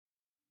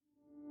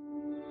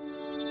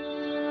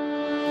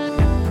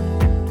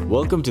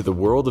Welcome to the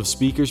World of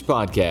Speakers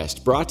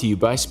podcast, brought to you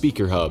by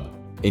Speaker Hub.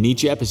 In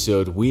each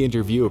episode, we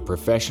interview a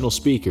professional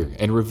speaker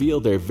and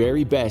reveal their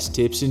very best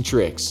tips and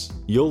tricks.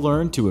 You'll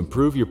learn to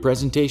improve your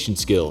presentation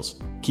skills,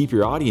 keep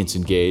your audience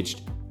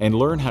engaged, and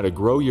learn how to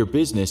grow your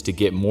business to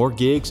get more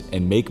gigs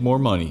and make more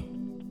money.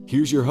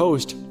 Here's your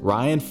host,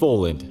 Ryan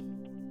Foland.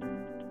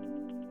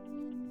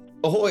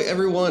 Ahoy,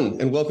 everyone,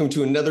 and welcome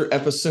to another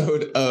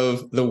episode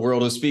of the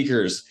World of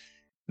Speakers.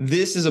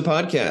 This is a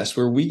podcast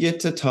where we get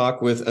to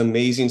talk with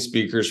amazing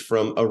speakers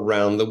from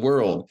around the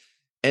world.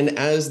 And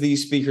as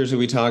these speakers who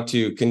we talk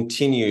to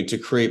continue to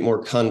create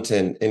more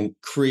content and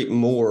create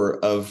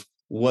more of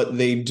what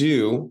they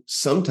do,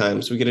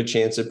 sometimes we get a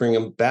chance to bring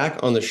them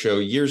back on the show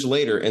years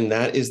later. And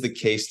that is the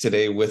case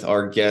today with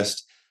our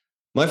guest.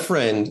 My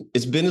friend,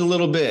 it's been a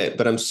little bit,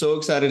 but I'm so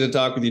excited to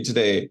talk with you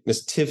today,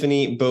 Miss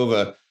Tiffani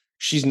Bova.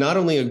 She's not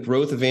only a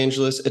growth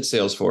evangelist at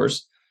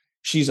Salesforce,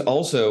 she's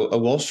also a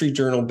Wall Street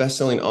Journal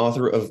bestselling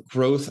author of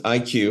Growth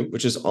IQ,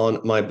 which is on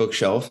my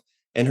bookshelf.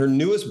 And her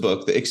newest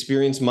book, The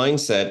Experience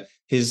Mindset,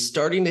 is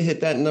starting to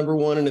hit that number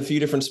one in a few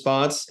different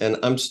spots. And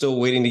I'm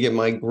still waiting to get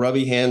my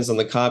grubby hands on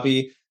the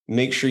copy.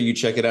 Make sure you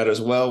check it out as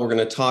well. We're going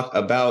to talk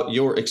about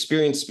your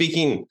experience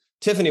speaking.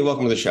 Tiffani,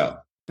 welcome to the show.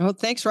 Oh,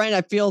 thanks, Ryan.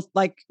 I feel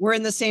like we're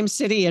in the same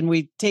city and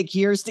we take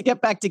years to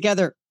get back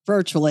together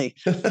virtually.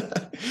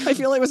 I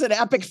feel it was an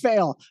epic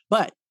fail,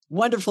 but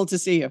wonderful to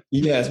see you.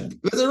 Yes,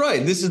 that's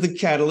right. This is the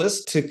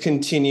catalyst to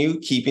continue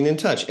keeping in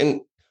touch.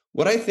 And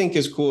what I think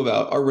is cool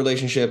about our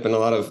relationship and a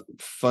lot of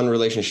fun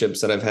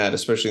relationships that I've had,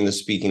 especially in the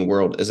speaking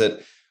world, is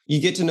that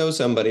you get to know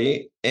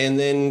somebody and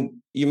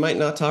then you might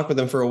not talk with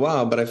them for a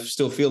while, but I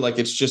still feel like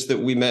it's just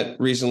that we met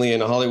recently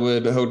in a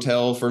Hollywood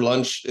hotel for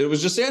lunch. It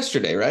was just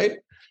yesterday, right?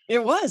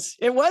 It was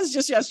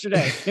just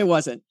yesterday. It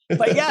wasn't,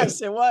 but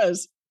yes, it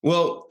was.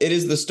 Well, it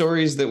is the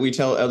stories that we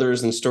tell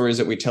others and stories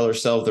that we tell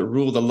ourselves that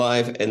rule the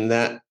life. And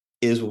that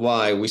is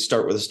why we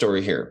start with a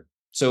story here.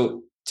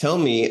 So tell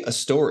me a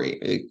story.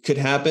 It could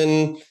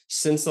happen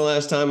since the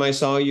last time I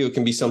saw you. It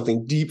can be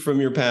something deep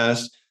from your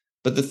past.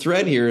 But the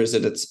thread here is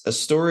that it's a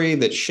story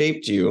that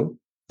shaped you.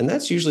 And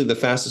that's usually the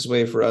fastest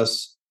way for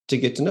us to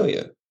get to know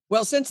you.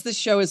 Well, since this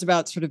show is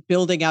about sort of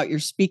building out your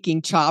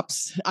speaking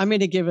chops, I'm going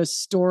to give a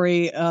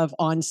story of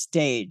on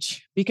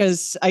stage,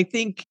 because I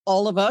think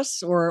all of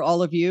us or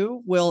all of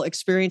you will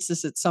experience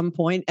this at some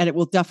point, and it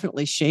will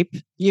definitely shape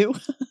you.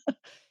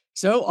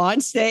 So on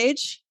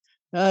stage,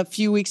 a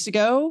few weeks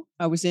ago,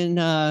 I was in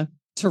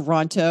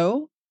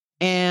Toronto,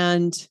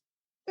 and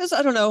there's,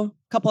 I don't know, a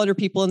couple other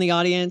people in the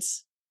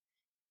audience.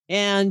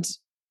 And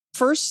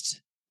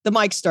first, the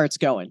mic starts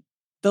going,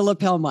 the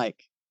lapel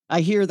mic. I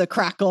hear the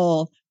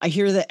crackle. I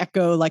hear the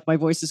echo, like my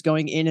voice is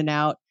going in and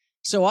out.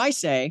 So I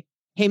say,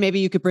 hey, maybe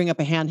you could bring up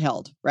a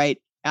handheld, right?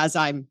 As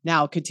I'm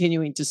now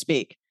continuing to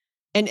speak.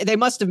 And they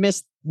must have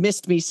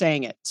missed me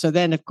saying it. So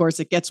then, of course,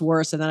 it gets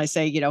worse. And then I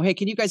say, hey,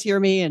 can you guys hear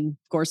me? And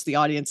of course, the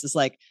audience is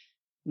like,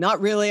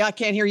 not really. I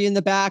can't hear you in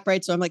the back,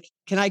 right? So I'm like,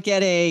 can I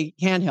get a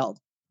handheld?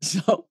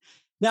 So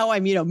now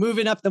I'm,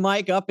 moving up the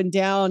mic up and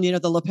down,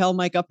 the lapel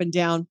mic up and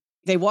down.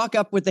 They walk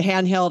up with the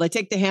handheld. I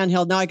take the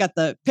handheld. Now I got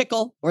the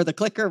pickle or the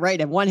clicker,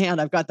 right? In one hand,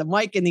 I've got the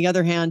mic in the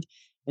other hand.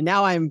 And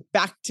now I'm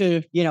back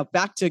to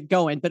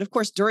going. But of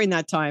course, during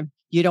that time,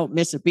 you don't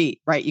miss a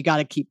beat, right? You got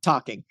to keep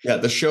talking. Yeah,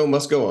 the show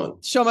must go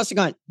on. Show must have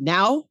gone.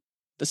 Now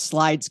the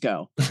slides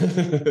go.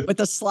 But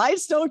the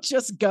slides don't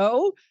just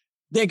go.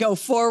 They go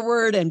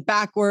forward and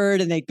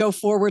backward, and they go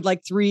forward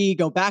like 3,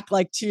 go back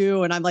like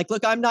 2. And I'm like,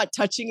 look, I'm not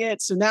touching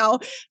it. So now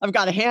I've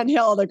got a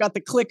handheld. I've got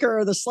the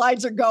clicker. The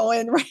slides are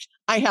going, right?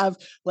 I have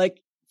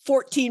like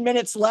 14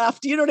 minutes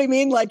left. You know what I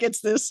mean? Like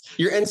it's this.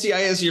 Your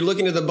NCIS, you're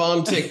looking at the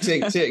bomb tick,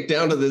 tick, tick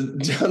down to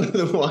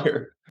the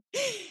wire.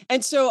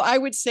 And so I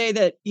would say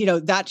that,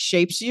 that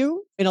shapes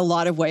you in a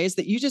lot of ways,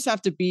 that you just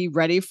have to be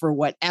ready for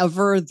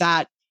whatever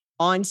that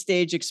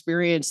on-stage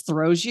experience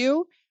throws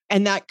you.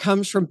 And that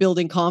comes from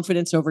building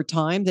confidence over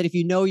time, that if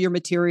you know your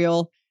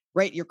material,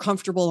 right, you're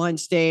comfortable on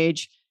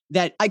stage,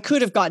 that I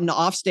could have gotten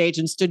off stage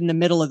and stood in the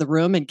middle of the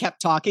room and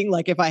kept talking,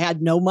 like if I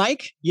had no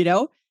mic,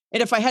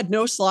 and if I had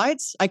no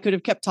slides, I could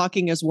have kept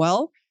talking as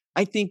well.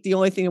 I think the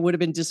only thing that would have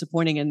been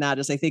disappointing in that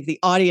is I think the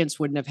audience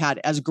wouldn't have had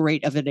as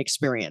great of an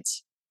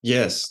experience.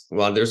 Yes.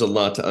 Well, there's a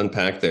lot to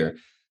unpack there.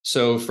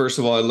 So first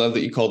of all, I love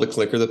that you call the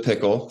clicker the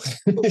pickle.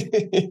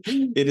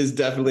 It is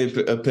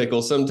definitely a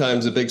pickle,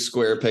 sometimes a big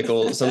square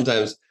pickle.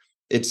 Sometimes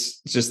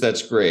it's just,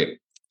 that's great.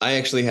 I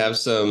actually have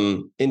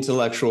some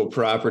intellectual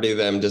property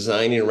that I'm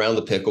designing around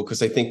the pickle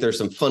because I think there's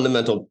some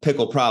fundamental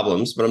pickle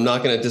problems, but I'm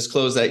not going to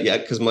disclose that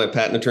yet because my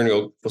patent attorney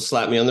will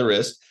slap me on the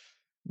wrist.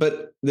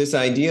 But this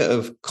idea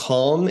of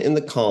calm in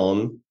the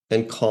calm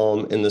and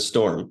calm in the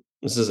storm.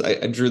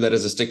 I drew that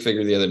as a stick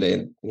figure the other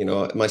day.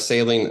 My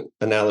sailing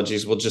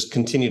analogies will just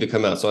continue to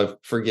come out. So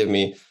forgive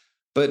me.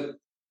 But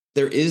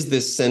there is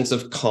this sense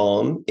of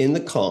calm in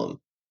the calm.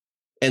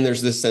 And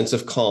there's this sense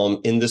of calm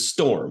in the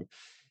storm.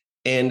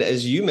 And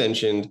as you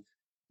mentioned,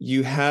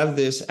 you have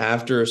this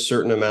after a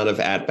certain amount of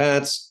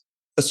at-bats,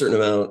 a certain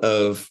amount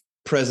of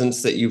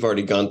presence that you've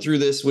already gone through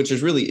this, which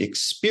is really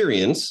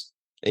experience.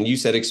 And you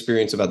said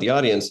experience about the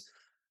audience.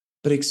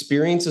 but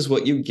experience is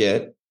what you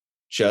get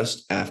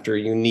just after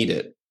you need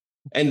it.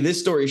 And this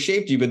story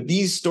shaped you, but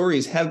these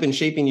stories have been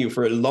shaping you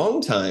for a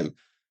long time.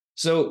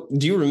 So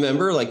do you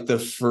remember like the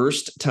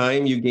first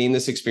time you gained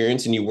this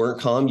experience and you weren't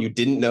calm, you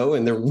didn't know,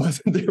 and there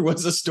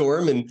was a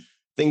storm and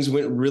things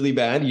went really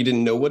bad, you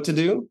didn't know what to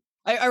do?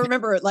 I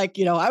remember it like,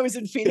 I was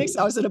in Phoenix,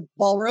 I was in a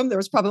ballroom. There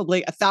was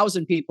probably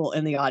 1,000 people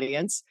in the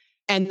audience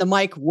and the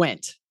mic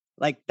went.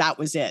 Like that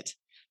was it.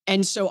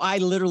 And so I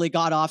literally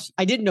got off.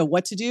 I didn't know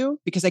what to do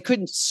because I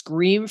couldn't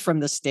scream from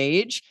the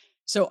stage.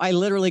 So I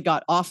literally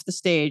got off the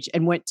stage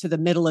and went to the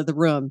middle of the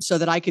room so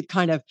that I could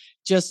kind of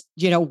just,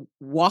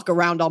 walk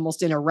around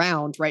almost in a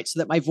round, right? So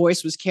that my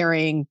voice was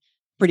carrying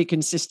pretty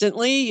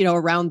consistently,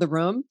 around the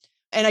room.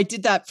 And I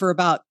did that for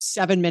about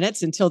 7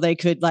 minutes until they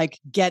could like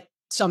get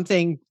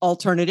something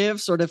alternative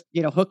sort of,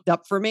 hooked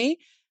up for me.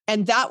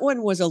 And that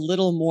one was a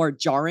little more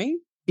jarring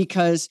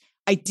because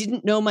I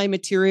didn't know my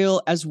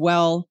material as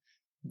well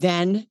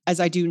then as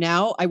I do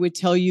now. I would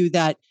tell you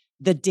that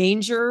the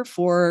danger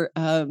for,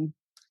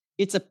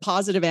 it's a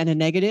positive and a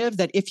negative,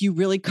 that if you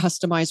really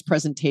customize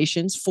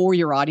presentations for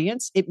your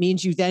audience, it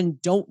means you then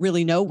don't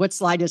really know what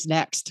slide is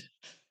next.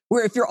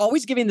 Where if you're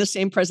always giving the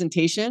same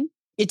presentation,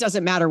 it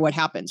doesn't matter what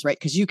happens, right?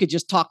 Because you could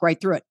just talk right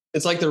through it.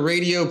 It's like the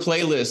radio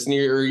playlist and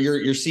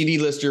your CD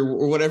list or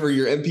whatever,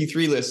 your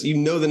MP3 list. You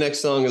know the next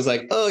song is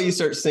like, oh, you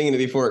start singing it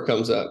before it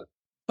comes up.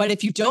 But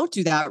if you don't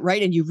do that,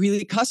 right, and you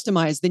really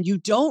customize, then you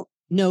don't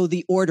know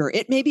the order.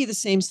 It may be the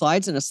same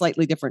slides in a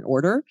slightly different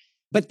order,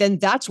 but then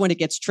that's when it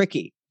gets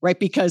tricky, right?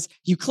 Because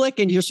you click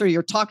and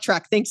your talk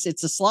track thinks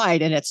it's a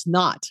slide and it's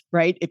not,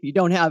 right? If you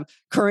don't have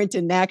current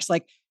and next,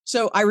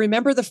 so I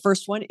remember the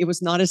first one, it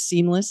was not as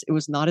seamless. It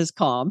was not as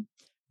calm.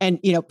 And,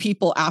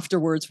 people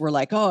afterwards were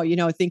like, oh,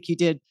 I think you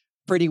did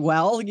pretty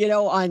well,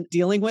 on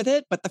dealing with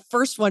it. But the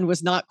first one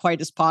was not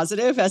quite as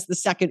positive as the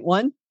second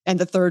one and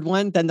the third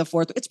one, then the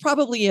fourth. It's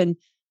probably in,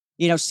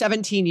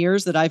 17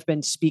 years that I've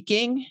been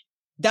speaking.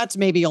 That's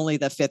maybe only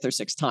the fifth or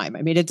sixth time.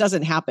 I mean, it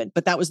doesn't happen,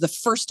 but that was the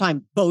first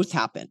time both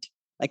happened.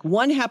 Like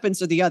one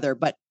happens or the other,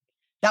 but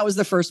that was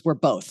the first where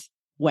both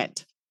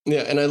went.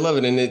 Yeah. And I love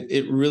it. And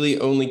it really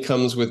only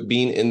comes with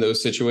being in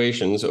those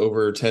situations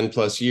over 10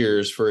 plus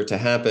years for it to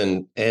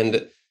happen.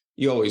 And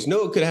you always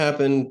know it could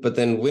happen, but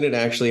then when it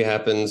actually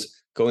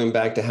happens, going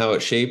back to how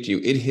it shaped you,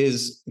 it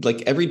is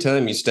like every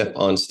time you step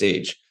on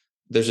stage,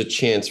 there's a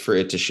chance for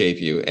it to shape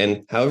you.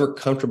 And however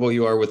comfortable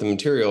you are with the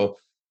material,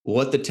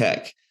 what the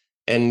tech,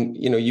 and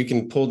you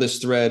can pull this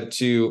thread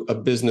to a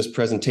business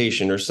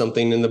presentation or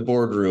something in the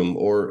boardroom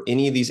or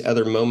any of these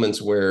other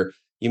moments where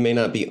you may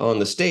not be on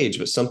the stage,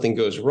 but something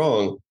goes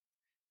wrong.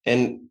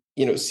 And,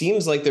 it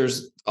seems like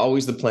there's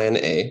always the plan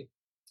A,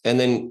 and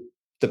then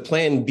the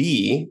plan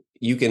B,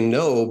 you can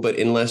know, but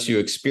unless you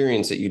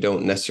experience it, you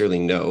don't necessarily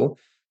know.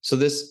 So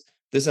this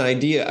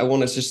idea, I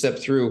want us to step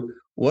through,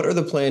 what are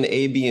the plan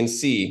A, B, and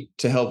C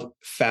to help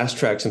fast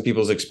track some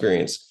people's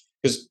experience?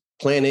 Because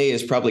plan A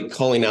is probably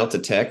calling out the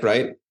tech,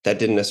 right? That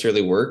didn't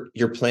necessarily work.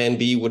 Your plan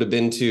B would have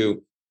been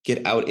to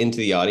get out into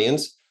the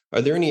audience.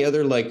 Are there any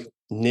other like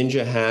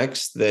ninja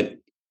hacks that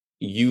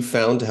you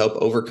found to help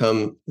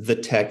overcome the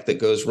tech that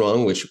goes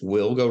wrong, which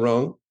will go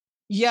wrong?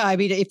 Yeah, I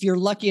mean, if you're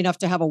lucky enough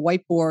to have a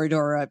whiteboard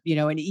or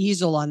an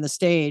easel on the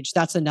stage,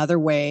 that's another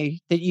way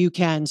that you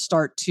can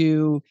start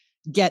to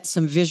get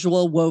some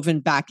visual woven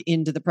back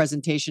into the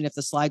presentation if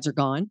the slides are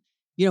gone.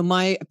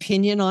 My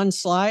opinion on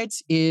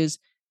slides is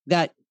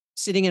that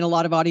sitting in a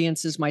lot of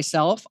audiences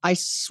myself, I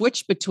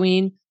switch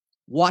between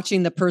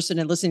watching the person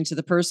and listening to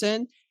the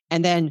person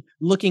and then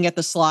looking at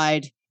the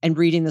slide and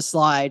reading the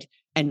slide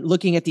and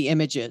looking at the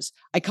images.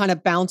 I kind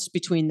of bounce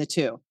between the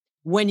two.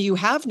 When you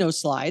have no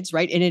slides,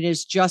 right, and it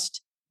is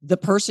just the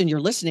person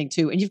you're listening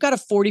to, and you've got a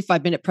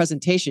 45-minute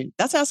presentation,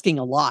 that's asking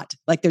a lot.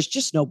 Like there's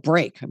just no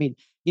break. I mean,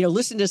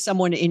 listen to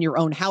someone in your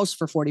own house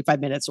for 45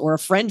 minutes or a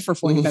friend for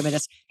 45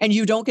 minutes, and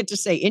you don't get to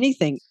say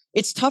anything.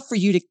 It's tough for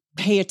you to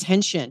pay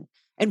attention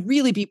and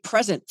really be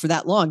present for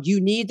that long. You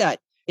need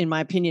that, in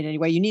my opinion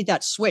anyway, you need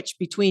that switch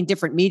between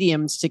different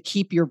mediums to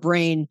keep your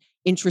brain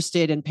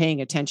interested and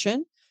paying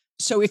attention.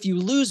 So if you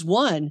lose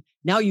one,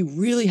 now you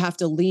really have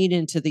to lean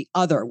into the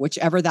other,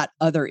 whichever that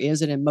other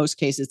is. And in most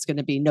cases, it's going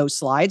to be no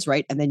slides,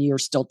 right? And then you're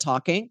still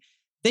talking.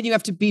 Then you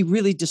have to be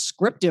really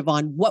descriptive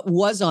on what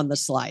was on the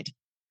slide.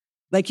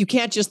 Like you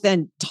can't just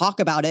then talk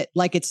about it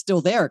like it's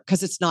still there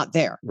because it's not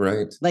there.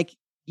 Right. Like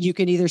you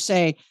can either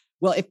say,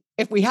 well,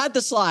 if we had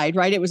the slide,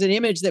 right, it was an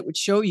image that would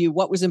show you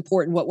what was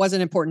important, what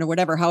wasn't important, or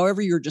whatever.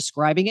 However you're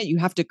describing it, you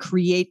have to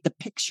create the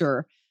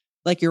picture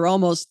like you're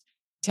almost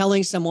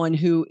telling someone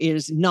who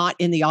is not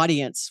in the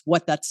audience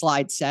what that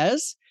slide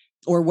says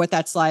or what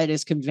that slide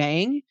is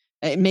conveying.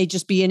 It may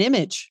just be an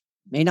image,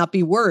 may not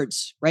be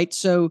words, right?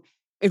 So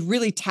it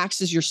really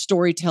taxes your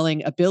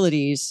storytelling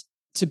abilities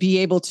to be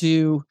able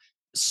to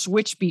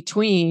switch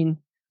between,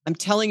 I'm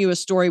telling you a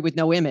story with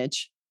no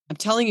image. I'm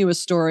telling you a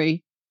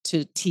story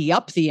to tee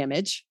up the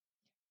image.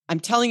 I'm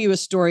telling you a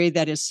story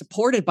that is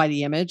supported by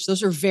the image.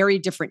 Those are very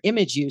different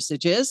image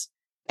usages.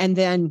 And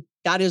then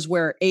that is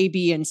where A,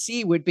 B, and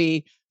C would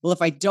be, well,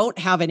 if I don't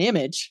have an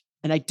image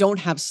and I don't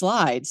have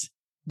slides,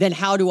 then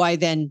how do I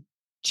then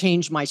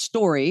change my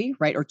story,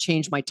 right? Or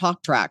change my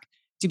talk track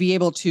to be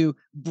able to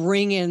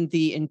bring in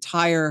the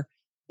entire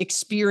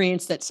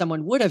experience that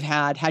someone would have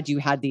had you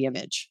had the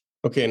image.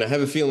 Okay. And I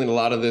have a feeling a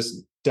lot of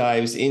this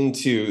dives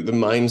into the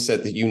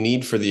mindset that you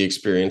need for the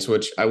experience,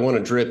 which I want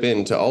to drip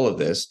into all of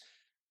this.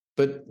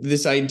 But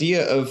this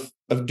idea of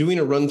doing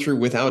a run through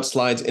without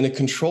slides in a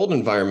controlled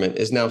environment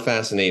is now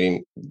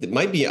fascinating. It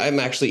might be, I'm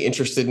actually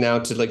interested now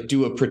to like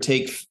do a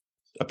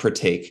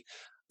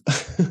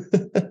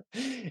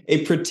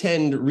a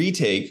pretend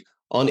retake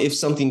on if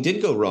something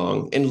did go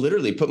wrong and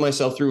literally put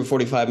myself through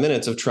 45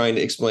 minutes of trying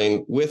to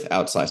explain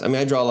without slides. I mean,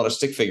 I draw a lot of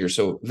stick figures,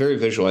 so very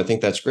visual. I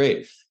think that's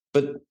great.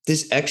 But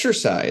this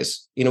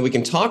exercise, we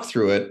can talk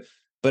through it,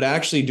 but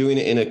actually doing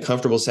it in a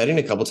comfortable setting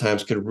a couple of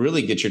times could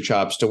really get your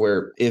chops to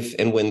where if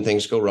and when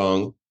things go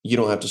wrong, you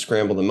don't have to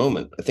scramble the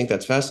moment. I think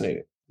that's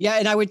fascinating. Yeah.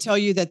 And I would tell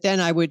you that then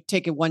I would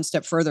take it one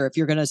step further. If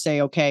you're going to say,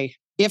 okay,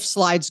 if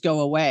slides go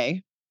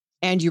away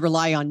and you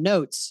rely on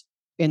notes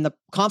in the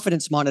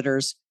confidence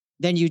monitors,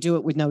 then you do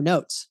it with no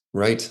notes.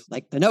 Right.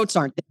 Like the notes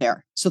aren't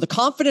there. So the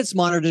confidence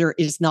monitor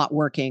is not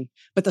working,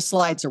 but the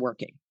slides are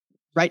working.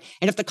 Right.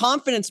 And if the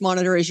confidence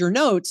monitor is your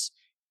notes,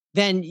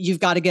 then you've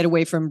got to get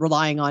away from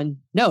relying on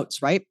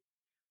notes, right?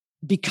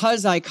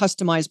 Because I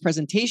customize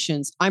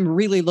presentations, I'm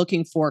really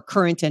looking for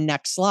current and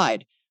next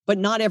slide, but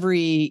not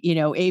every,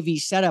 AV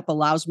setup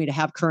allows me to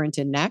have current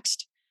and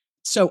next.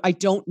 So I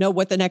don't know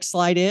what the next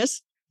slide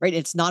is, right?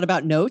 It's not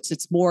about notes.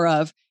 It's more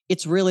of,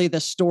 it's really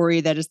the story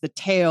that is the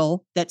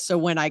tail so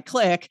when I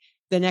click,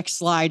 the next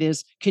slide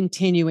is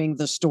continuing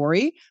the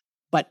story.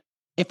 But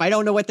if I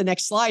don't know what the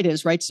next slide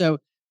is, right? So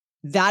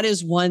that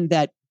is one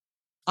that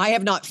I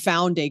have not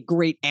found a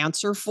great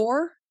answer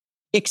for,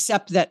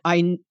 except that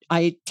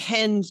I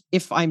tend,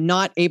 if I'm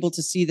not able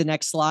to see the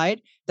next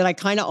slide, that I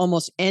kind of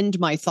almost end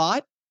my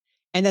thought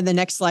and then the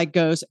next slide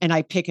goes and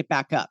I pick it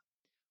back up.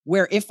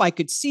 Where if I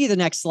could see the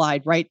next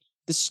slide, right,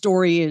 the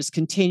story is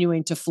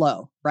continuing to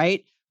flow,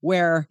 right?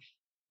 Where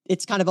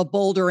it's kind of a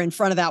boulder in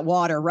front of that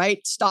water,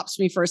 right? Stops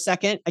me for a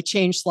second. I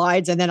change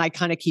slides and then I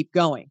kind of keep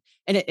going.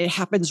 And it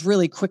happens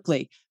really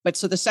quickly. But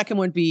so the second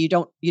one would be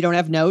you don't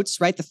have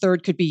notes, right? The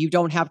third could be you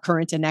don't have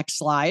current and next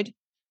slide.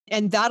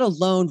 And that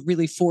alone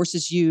really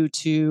forces you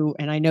to,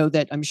 and I know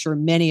that I'm sure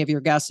many of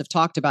your guests have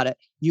talked about it,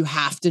 you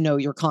have to know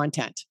your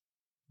content.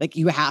 Like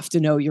you have to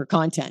know your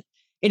content.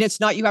 And it's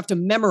not you have to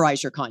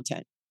memorize your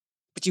content,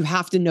 but you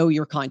have to know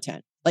your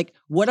content. Like,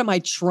 what am I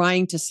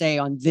trying to say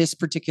on this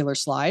particular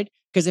slide?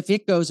 Because if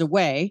it goes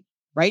away,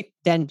 right,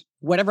 then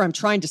whatever I'm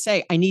trying to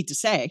say, I need to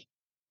say.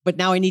 But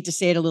now I need to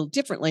say it a little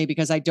differently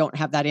because I don't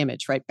have that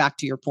image, right? Back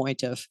to your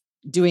point of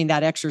doing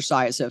that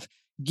exercise of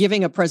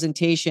giving a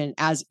presentation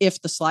as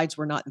if the slides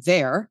were not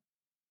there.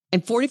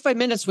 And 45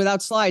 minutes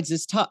without slides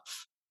is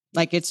tough.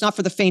 Like it's not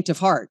for the faint of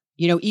heart.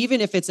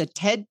 Even if it's a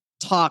TED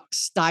Talk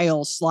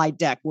style slide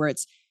deck where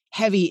it's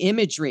heavy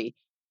imagery,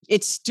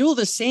 it's still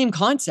the same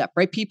concept,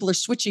 right? People are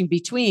switching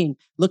between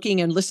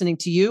looking and listening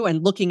to you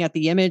and looking at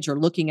the image or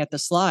looking at the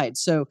slides.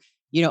 So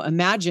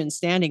imagine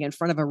standing in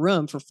front of a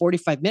room for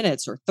 45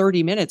 minutes or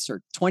 30 minutes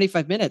or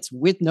 25 minutes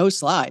with no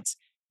slides.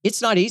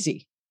 It's not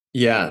easy.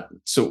 Yeah.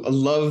 So I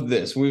love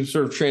this. We've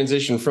sort of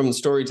transitioned from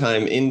story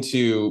time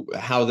into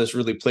how this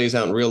really plays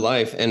out in real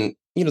life. And,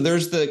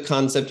 there's the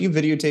concept, you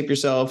videotape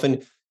yourself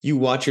and you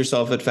watch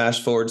yourself at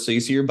fast forward. So you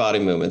see your body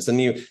movements and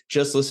you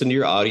just listen to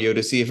your audio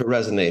to see if it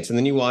resonates. And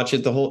then you watch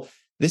it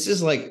this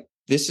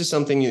is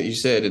something that you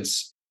said,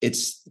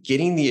 it's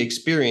getting the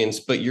experience,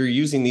 but you're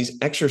using these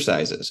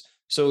exercises.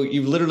 So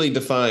you've literally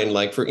defined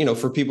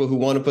for people who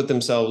want to put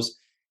themselves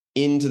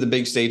into the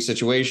big stage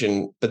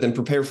situation, but then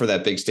prepare for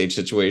that big stage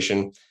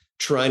situation,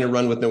 trying to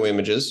run with no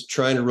images,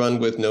 trying to run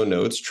with no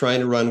notes, trying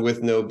to run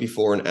with no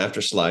before and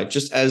after slide,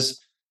 just as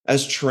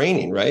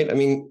training, right? I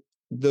mean,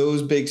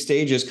 those big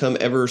stages come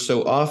ever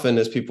so often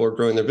as people are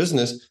growing their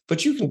business,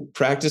 but you can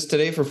practice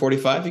today for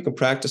 45, you can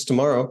practice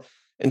tomorrow.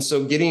 And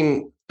so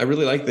I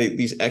really like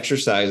these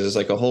exercises,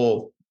 like a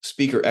whole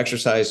speaker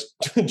exercise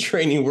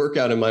training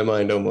workout in my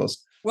mind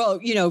almost. Well,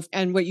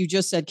 and what you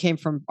just said came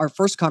from our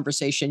first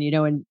conversation,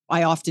 and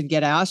I often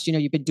get asked,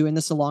 you've been doing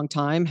this a long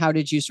time. How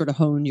did you sort of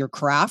hone your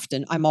craft?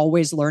 And I'm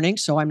always learning.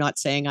 So I'm not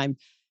saying I'm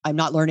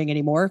not learning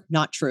anymore.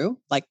 Not true.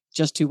 Like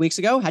just 2 weeks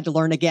ago, had to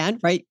learn again,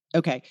 right?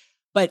 Okay.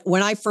 But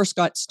when I first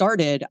got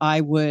started,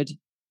 I would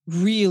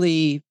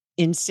really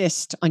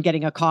insist on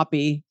getting a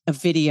copy, a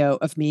video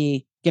of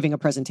me giving a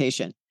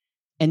presentation.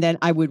 And then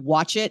I would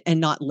watch it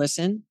and not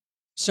listen.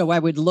 So I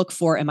would look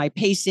for, am I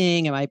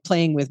pacing? Am I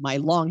playing with my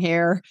long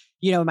hair?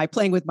 Am I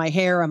playing with my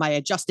hair? Am I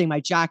adjusting my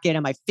jacket?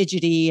 Am I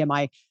fidgety? Am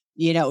I,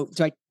 do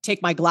I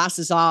take my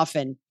glasses off?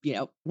 And,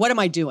 what am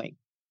I doing?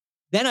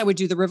 Then I would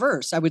do the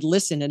reverse. I would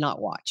listen and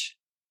not watch.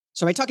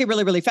 So am I talking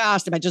really, really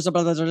fast? Am I just,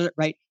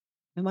 right?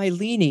 Am I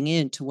leaning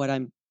into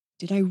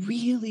did I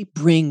really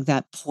bring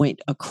that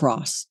point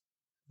across?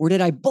 Or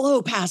did I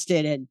blow past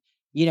it? And,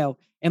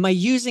 am I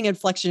using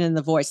inflection in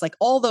the voice? Like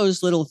all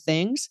those little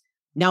things.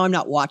 Now I'm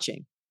not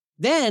watching.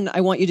 Then I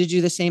want you to do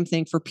the same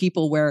thing for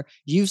people where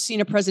you've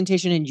seen a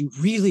presentation and you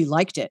really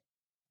liked it.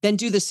 Then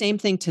do the same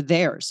thing to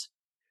theirs.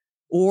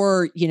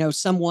 or,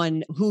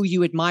 someone who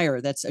you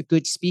admire that's a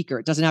good speaker.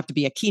 It doesn't have to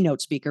be a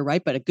keynote speaker,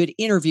 right? But a good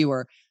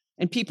interviewer.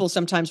 And people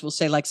sometimes will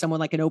say, like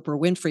someone like an Oprah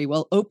Winfrey,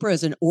 well, Oprah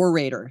is an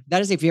orator.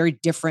 That is a very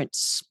different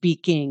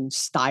speaking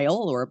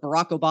style, or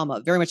Barack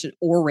Obama, very much an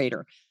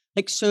orator.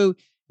 Like, so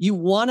you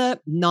want to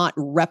not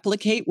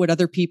replicate what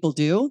other people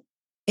do.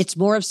 It's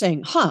more of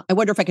saying, I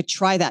wonder if I could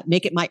try that,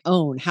 make it my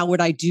own. How would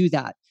I do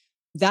that?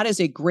 That is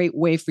a great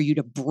way for you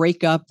to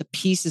break up the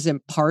pieces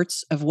and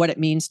parts of what it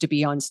means to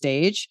be on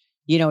stage.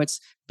 It's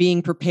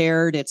being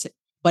prepared, it's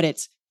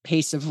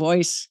pace of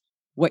voice,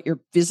 what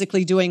you're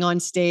physically doing on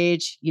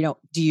stage.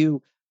 Do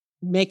you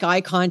make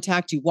eye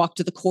contact? Do you walk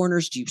to the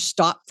corners? Do you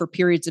stop for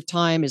periods of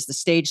time? Is the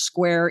stage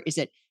square? Is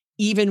it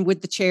even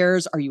with the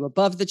chairs? Are you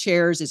above the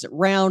chairs? Is it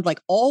round?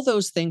 Like, all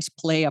those things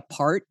play a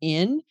part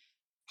in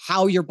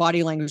how your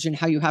body language and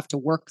how you have to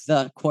work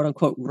the quote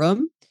unquote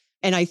room.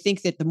 And I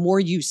think that the more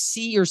you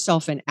see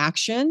yourself in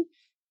action,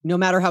 no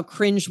matter how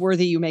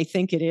cringeworthy you may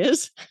think it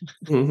is,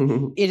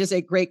 it is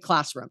a great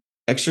classroom.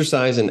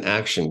 Exercise and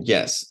action.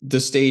 Yes,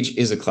 the stage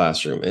is a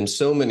classroom, and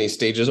so many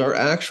stages are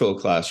actual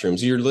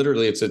classrooms.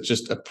 It's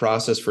just a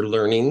process for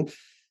learning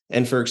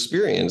and for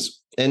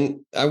experience. And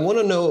I want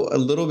to know a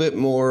little bit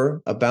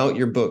more about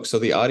your book so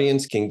the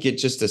audience can get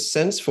just a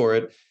sense for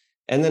it.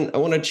 And then I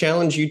want to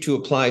challenge you to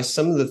apply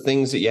some of the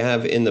things that you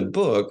have in the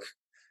book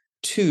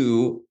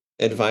to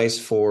advice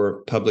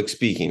for public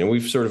speaking. And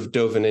we've sort of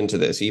dove into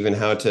this, even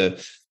how to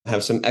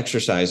have some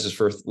exercises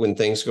for when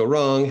things go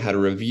wrong, how to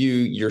review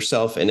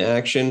yourself in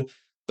action.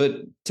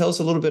 But tell us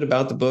a little bit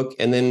about the book,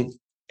 and then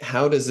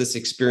how does this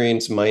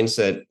experience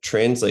mindset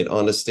translate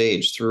onto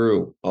stage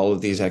through all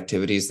of these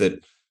activities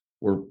that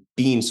we're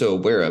being so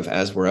aware of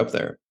as we're up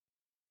there?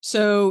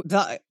 So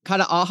the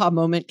kind of aha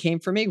moment came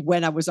for me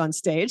when I was on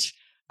stage.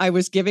 I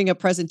was giving a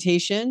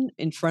presentation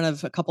in front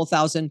of a couple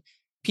thousand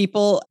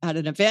people at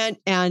an event,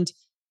 and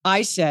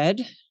I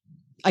said,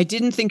 I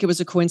didn't think it was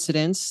a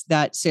coincidence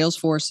that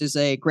Salesforce is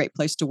a great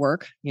place to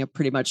work.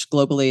 Pretty much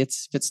globally,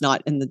 if it's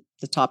not in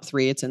the top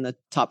 3, it's in the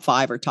top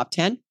 5 or top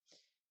 10.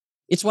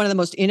 It's one of the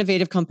most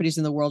innovative companies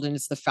in the world, and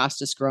it's the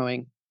fastest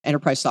growing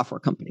enterprise software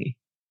company.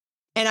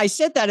 And I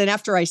said that, and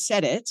after I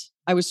said it,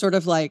 I was sort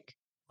of like,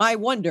 I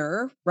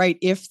wonder, right,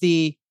 if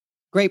the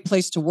great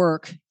place to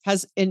work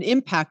has an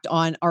impact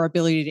on our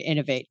ability to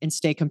innovate and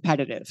stay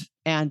competitive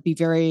and be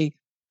very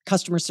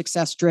customer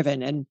success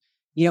driven, and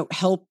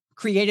help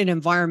create an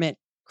environment,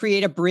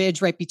 create a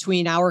bridge right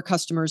between our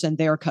customers and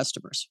their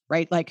customers,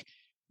 right? Like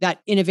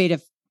that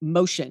innovative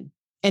motion.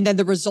 And then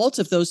the result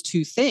of those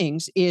two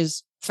things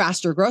is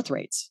faster growth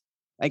rates,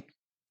 like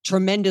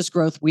tremendous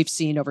growth we've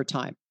seen over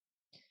time.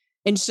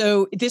 And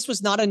so this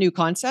was not a new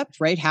concept,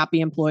 right? Happy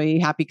employee,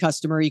 happy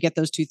customer. You get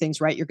those two things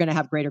right, you're going to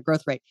have greater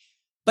growth rate.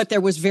 But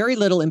there was very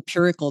little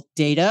empirical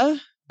data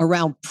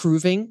around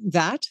proving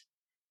that.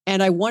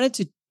 And I wanted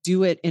to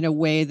do it in a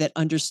way that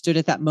understood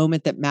at that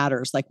moment that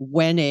matters, like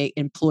when an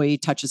employee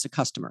touches a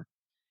customer.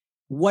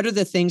 What are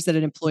the things that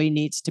an employee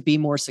needs to be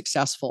more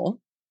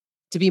successful,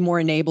 to be more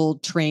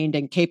enabled, trained,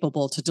 and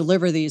capable to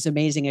deliver these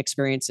amazing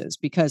experiences?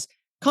 Because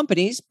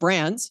companies,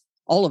 brands,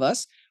 all of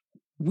us,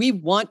 we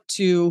want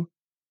to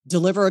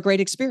deliver a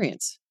great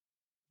experience,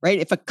 right?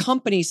 If a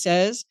company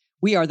says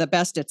we are the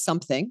best at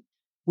something,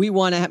 we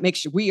want to make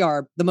sure we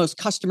are the most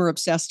customer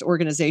obsessed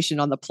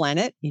organization on the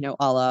planet, a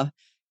la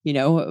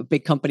a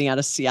big company out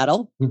of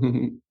Seattle.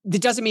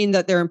 That doesn't mean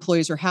that their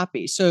employees are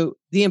happy. So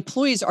the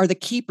employees are the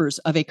keepers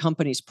of a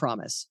company's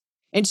promise.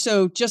 And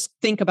so just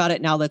think about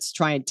it now. Let's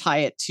try and tie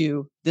it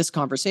to this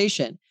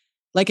conversation.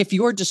 Like if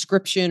your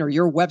description or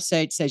your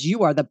website says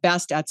you are the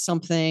best at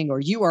something, or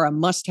you are a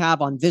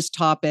must-have on this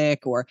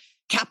topic, or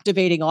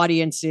captivating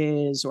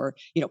audiences, or,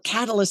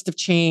 catalyst of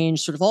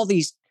change, sort of all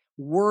these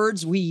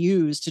words we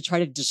use to try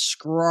to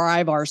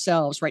describe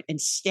ourselves, right?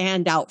 And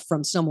stand out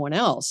from someone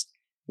else.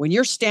 When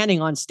you're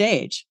standing on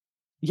stage,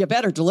 you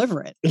better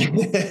deliver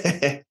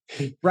it,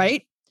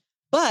 right?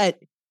 But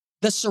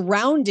the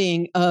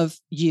surrounding of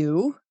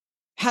you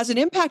has an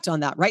impact on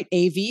that, right?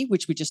 AV,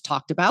 which we just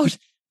talked about,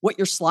 what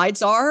your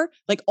slides are,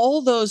 like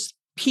all those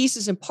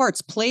pieces and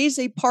parts plays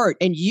a part.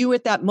 And you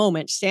at that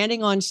moment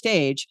standing on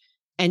stage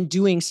and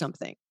doing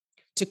something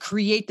to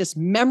create this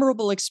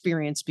memorable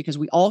experience, because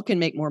we all can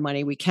make more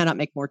money. We cannot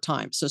make more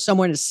time. So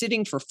someone is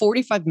sitting for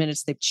 45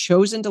 minutes. They've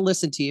chosen to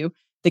listen to you.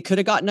 They could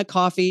have gotten a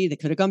coffee. They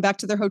could have gone back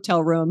to their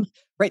hotel room,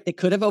 right? They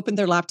could have opened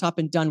their laptop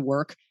and done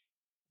work,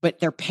 but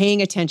they're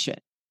paying attention.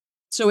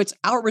 So it's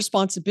our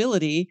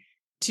responsibility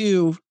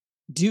to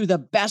do the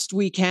best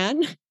we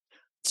can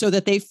so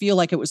that they feel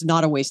like it was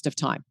not a waste of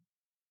time.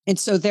 And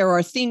so there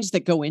are things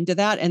that go into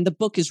that. And the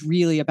book is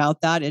really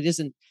about that. It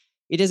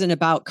isn't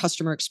about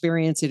customer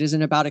experience. It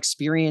isn't about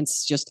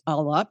experience just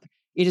all up.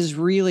 It is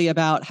really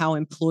about how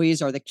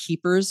employees are the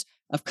keepers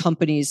of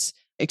companies'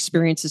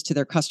 experiences to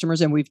their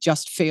customers. And we've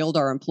just failed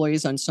our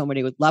employees on so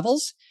many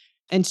levels.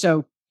 And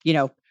so,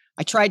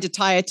 I tried to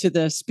tie it to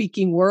the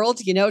speaking world,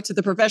 to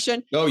the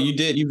profession. Oh, you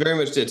did. You very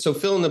much did. So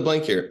fill in the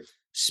blank here.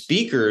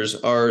 Speakers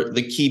are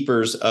the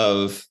keepers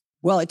of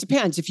Well, it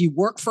depends. If you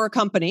work for a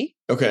company.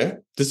 Okay.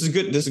 This is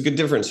good. This is a good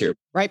difference here.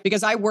 Right?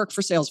 Because I work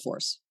for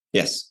Salesforce.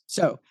 Yes.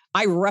 So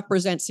I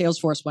represent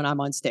Salesforce when I'm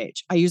on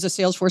stage. I use a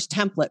Salesforce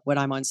template when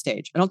I'm on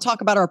stage. I don't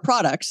talk about our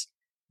products,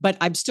 but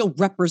I'm still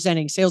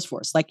representing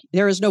Salesforce. Like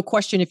there is no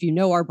question if you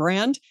know our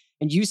brand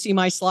and you see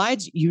my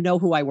slides, you know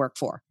who I work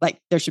for. Like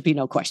there should be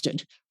no question.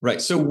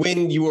 Right. So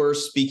when you are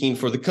speaking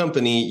for the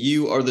company,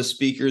 you are the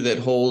speaker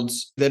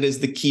that is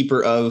the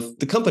keeper of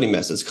the company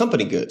message,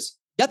 company goods.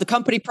 Yeah, the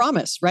company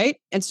promise, right?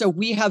 And so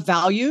we have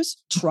values,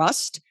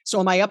 trust. So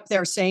am I up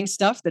there saying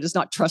stuff that is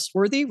not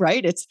trustworthy,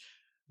 right?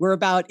 We're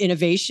about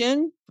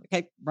innovation,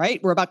 okay, right?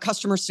 We're about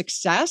customer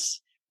success.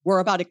 We're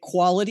about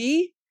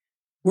equality.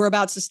 We're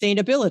about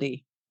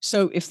sustainability.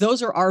 So if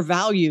those are our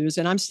values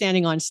and I'm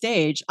standing on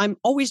stage, I'm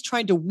always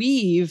trying to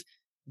weave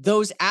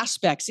those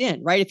aspects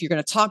in, right? If you're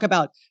going to talk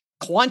about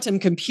quantum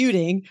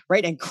computing,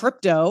 right, and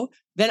crypto,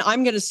 then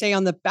I'm going to say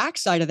on the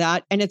backside of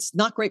that, and it's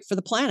not great for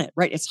the planet,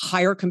 right? It's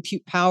higher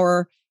compute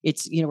power.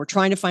 It's, we're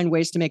trying to find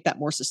ways to make that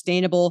more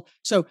sustainable.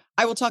 So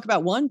I will talk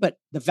about one, but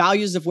the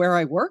values of where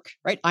I work,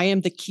 right? I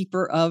am the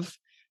keeper of,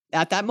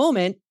 at that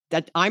moment,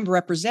 that I'm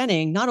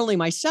representing not only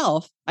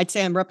myself, I'd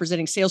say I'm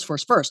representing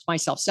Salesforce first,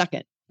 myself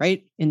second,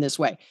 right? In this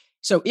way.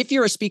 So if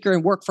you're a speaker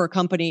and work for a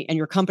company and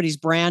your company's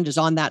brand is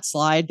on that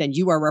slide, then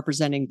you are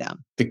representing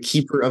them. The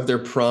keeper of their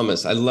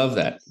promise. I love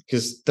that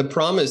because the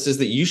promise is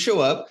that you show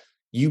up,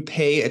 you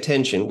pay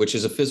attention, which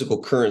is a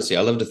physical currency.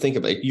 I love to think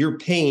about it. You're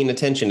paying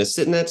attention to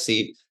sit in that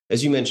seat.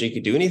 As you mentioned, you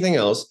could do anything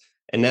else.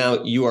 And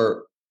now you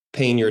are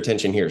paying your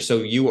attention here. So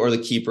you are the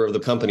keeper of the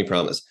company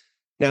promise.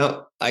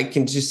 Now, I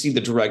can just see the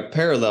direct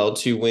parallel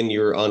to when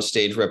you're on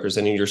stage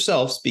representing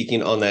yourself,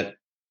 speaking on that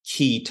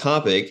key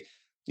topic.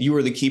 You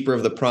are the keeper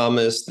of the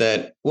promise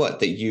that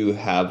you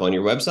have on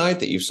your website,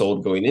 that you've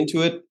sold going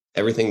into it,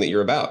 everything that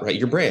you're about, right?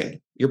 Your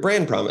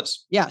brand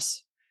promise.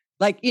 Yes.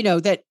 Like,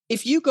 that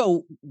if you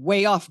go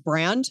way off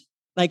brand,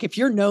 like if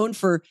you're known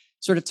for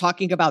sort of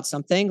talking about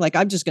something, like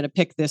I'm just going to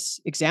pick this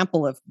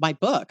example of my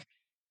book.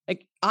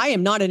 Like I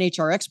am not an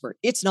HR expert.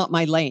 It's not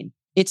my lane.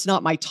 It's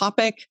not my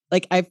topic.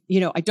 Like I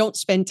don't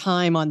spend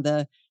time on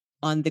the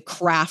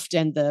craft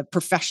and the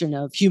profession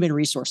of human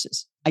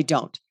resources. I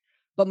don't.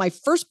 But my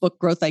first book,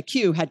 Growth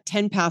IQ, had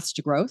 10 paths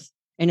to growth.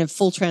 And in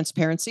full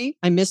transparency,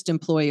 I missed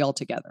employee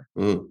altogether.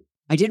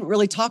 I didn't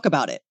really talk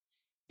about it.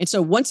 And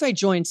so once I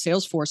joined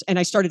Salesforce and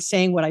I started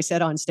saying what I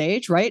said on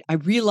stage, right, I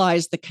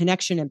realized the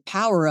connection and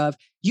power of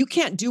you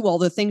can't do all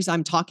the things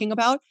I'm talking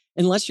about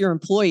unless your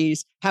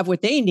employees have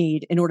what they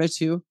need in order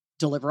to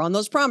deliver on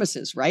those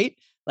promises, right?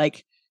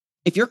 Like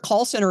if your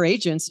call center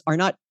agents are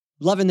not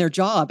loving their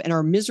job and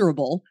are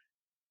miserable,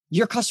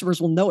 your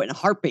customers will know it in a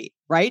heartbeat,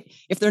 right?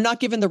 If they're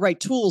not given the right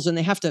tools and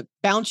they have to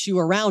bounce you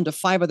around to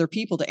 5 other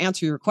people to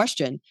answer your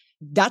question,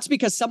 that's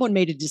because someone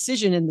made a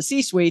decision in the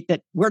C-suite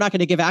that we're not going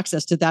to give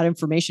access to that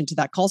information to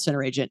that call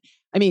center agent.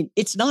 I mean,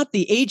 it's not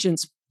the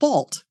agent's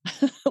fault,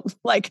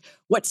 like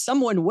what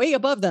someone way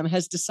above them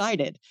has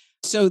decided.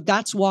 So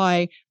that's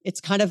why it's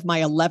kind of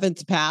my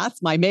 11th path,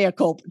 my mea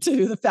culpa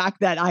to the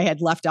fact that I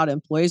had left out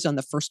employees on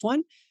the first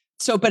one.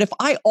 So, but if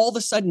I all of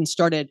a sudden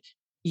started,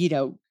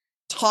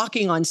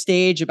 talking on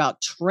stage about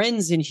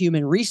trends in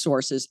human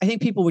resources, I think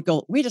people would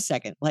go, wait a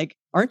second, like,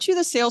 aren't you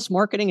the sales,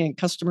 marketing, and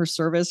customer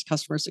service,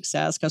 customer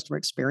success, customer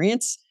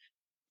experience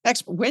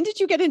expert? When did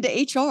you get into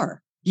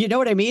HR? You know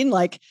what I mean?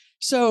 Like,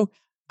 so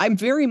I'm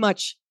very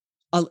much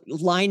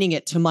aligning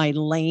it to my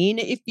lane,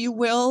 if you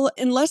will,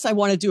 unless I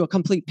want to do a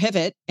complete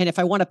pivot. And if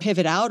I want to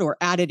pivot out or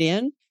add it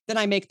in, then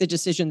I make the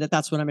decision that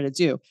that's what I'm going to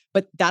do.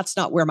 But that's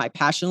not where my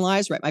passion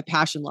lies, right? My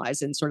passion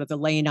lies in sort of the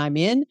lane I'm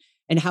in.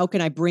 And how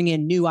can I bring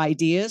in new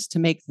ideas to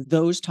make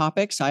those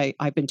topics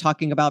I've been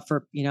talking about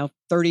for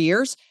 30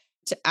 years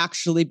to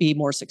actually be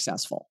more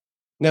successful?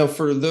 Now,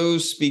 for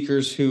those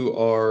speakers who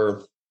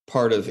are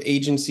part of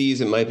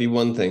agencies, it might be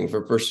one thing.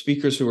 For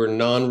speakers who are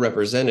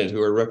non-represented,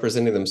 who are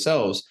representing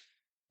themselves,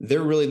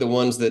 they're really the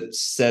ones that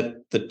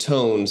set the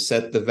tone,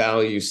 set the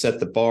value, set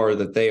the bar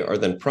that they are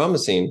then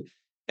promising.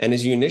 And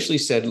as you initially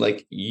said,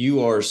 like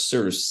you are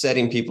sort of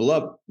setting people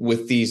up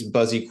with these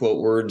buzzy quote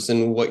words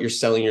and what you're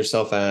selling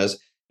yourself as.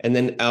 And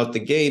then out the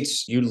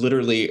gates, you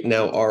literally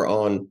now are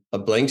on a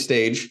blank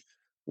stage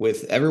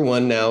with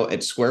everyone now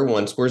at square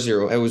one, square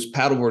zero. I was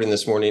paddleboarding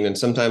this morning and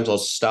sometimes I'll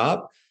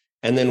stop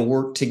and then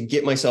work to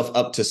get myself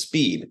up to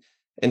speed.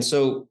 And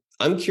so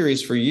I'm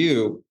curious for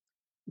you,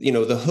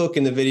 the hook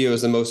in the video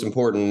is the most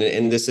important.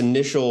 And this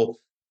initial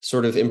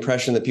sort of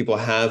impression that people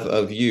have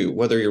of you,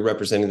 whether you're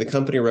representing the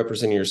company or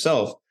representing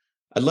yourself,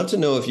 I'd love to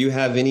know if you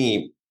have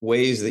any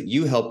ways that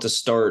you help to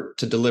start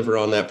to deliver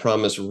on that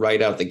promise right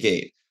out the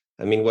gate.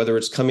 I mean, whether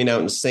it's coming out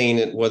and saying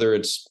it, whether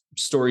it's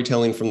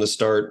storytelling from the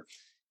start,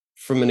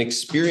 from an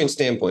experience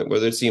standpoint,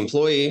 whether it's the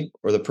employee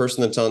or the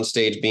person that's on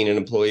stage being an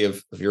employee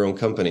of your own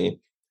company,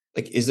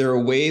 like, is there a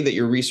way that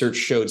your research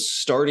showed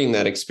starting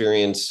that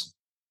experience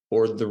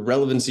or the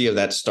relevancy of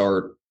that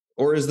start,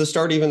 or is the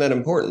start even that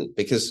important?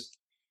 Because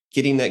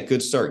getting that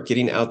good start,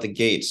 getting out the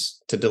gates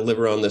to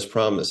deliver on this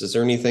promise, is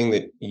there anything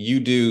that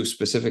you do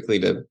specifically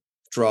to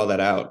draw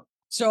that out?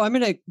 So I'm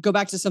going to go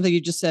back to something you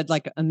just said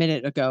like a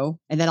minute ago,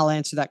 and then I'll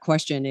answer that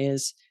question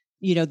is,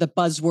 the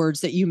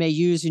buzzwords that you may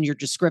use in your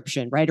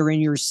description, right? Or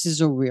in your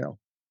sizzle reel.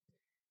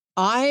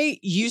 I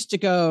used to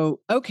go,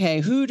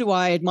 okay, who do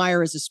I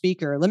admire as a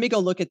speaker? Let me go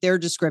look at their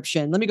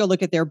description. Let me go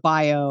look at their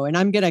bio. And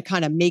I'm going to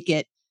kind of make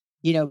it,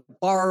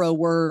 borrow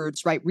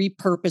words, right?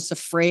 Repurpose a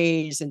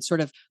phrase and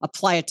sort of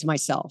apply it to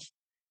myself.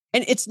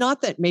 And it's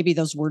not that maybe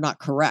those were not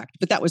correct,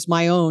 but that was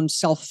my own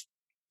self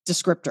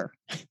descriptor,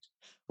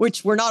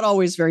 which we're not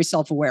always very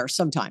self-aware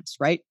sometimes,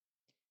 right?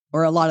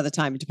 Or a lot of the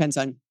time, it depends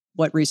on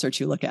what research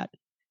you look at.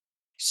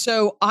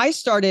 So I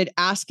started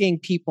asking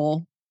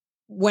people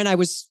when I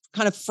was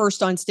kind of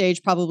first on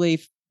stage,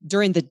 probably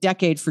during the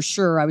decade for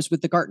sure. I was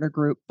with the Gartner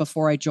Group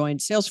before I joined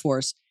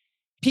Salesforce.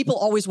 People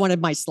always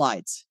wanted my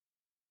slides.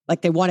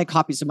 Like they wanted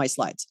copies of my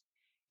slides.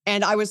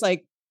 And I was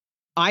like,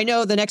 I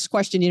know the next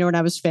question, when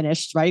I was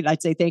finished, right?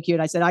 I'd say, thank you.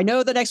 And I said, I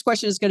know the next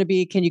question is going to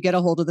be, can you get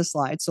a hold of the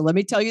slides? So let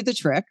me tell you the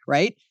trick,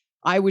 right?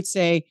 I would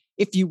say,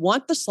 if you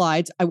want the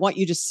slides, I want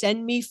you to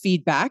send me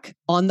feedback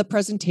on the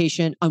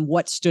presentation on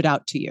what stood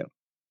out to you.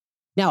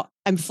 Now,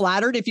 I'm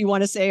flattered if you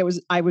want to say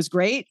I was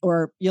great,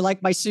 or you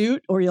like my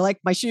suit, or you like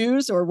my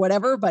shoes, or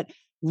whatever, but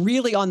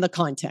really on the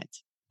content,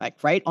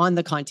 like right on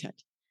the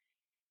content.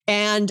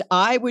 And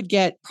I would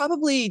get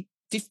probably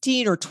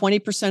 15 or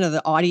 20% of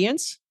the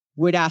audience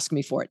would ask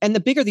me for it. And the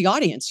bigger the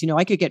audience,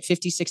 I could get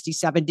 50, 60,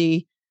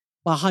 70,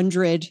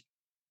 100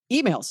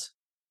 emails.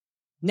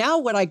 Now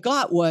what I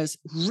got was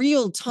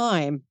real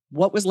time,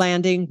 what was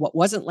landing, what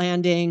wasn't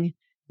landing.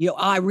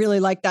 I really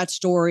like that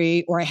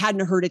story, or I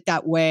hadn't heard it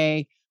that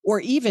way. Or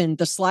even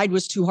the slide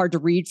was too hard to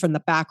read from the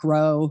back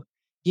row.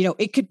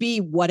 It could be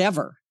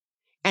whatever.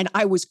 And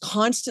I was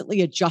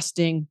constantly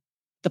adjusting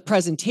the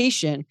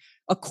presentation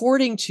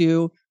according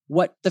to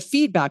what the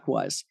feedback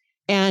was.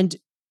 And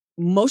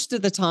most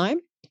of the time,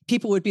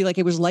 people would be like,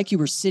 it was like you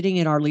were sitting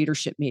in our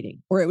leadership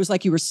meeting, or it was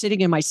like you were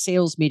sitting in my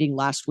sales meeting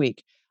last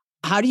week.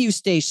 How do you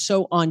stay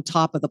so on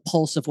top of the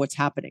pulse of what's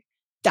happening?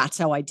 That's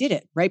how I did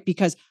it, right?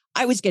 Because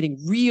I was getting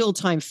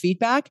real-time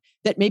feedback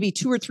that maybe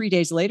 2 or 3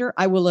 days later,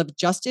 I will have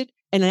adjusted.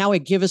 And now I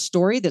give a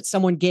story that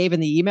someone gave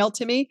in the email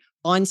to me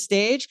on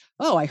stage.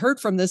 Oh, I heard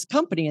from this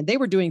company and they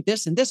were doing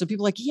this and this. And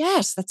people are like,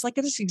 yes, that's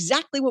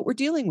exactly what we're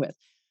dealing with.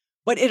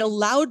 But it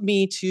allowed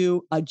me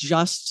to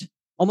adjust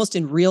almost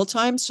in real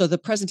time. So the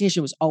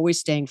presentation was always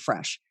staying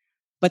fresh.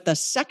 But the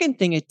second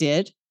thing it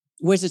did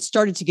was it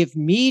started to give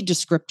me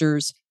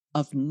descriptors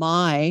of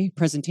my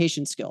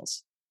presentation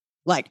skills,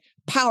 like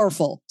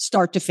powerful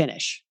start to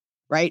finish,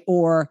 right?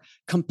 Or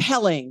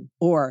compelling,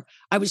 or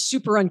I was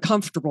super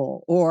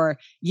uncomfortable, or,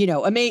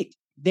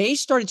 they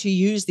started to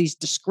use these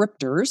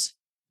descriptors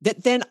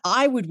that then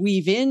I would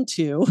weave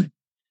into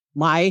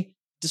my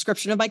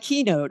description of my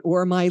keynote,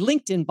 or my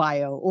LinkedIn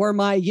bio, or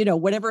my,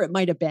 whatever it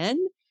might have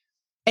been.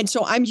 And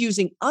so I'm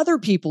using other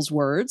people's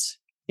words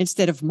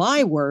instead of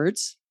my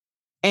words.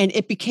 And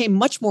it became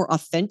much more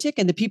authentic.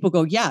 And the people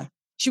go, yeah,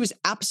 she was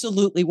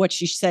absolutely what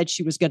she said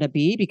she was going to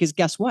be, because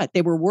guess what?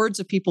 They were words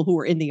of people who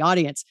were in the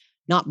audience,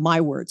 not my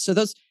words. So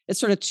it's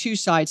sort of two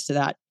sides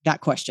to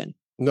that question.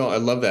 No, I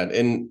love that.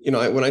 And,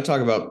 when I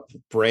talk about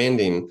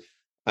branding,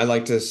 I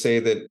like to say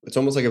that it's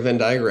almost like a Venn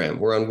diagram,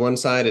 where on one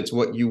side, it's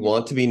what you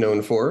want to be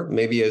known for.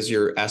 Maybe as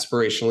you're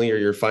aspirationally, or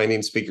you're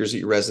finding speakers that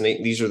you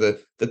resonate. These are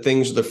the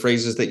things, the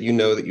phrases that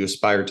that you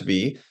aspire to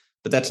be,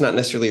 but that's not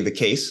necessarily the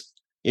case.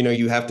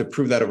 You have to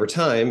prove that over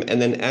time.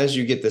 And then as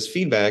you get this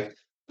feedback,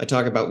 I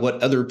talk about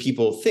what other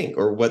people think,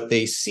 or what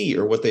they see,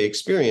 or what they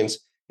experience.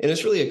 And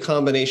it's really a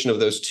combination of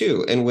those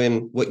two. And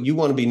when what you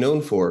want to be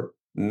known for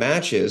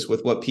matches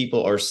with what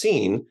people are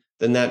seeing,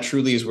 then that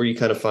truly is where you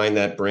kind of find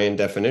that brand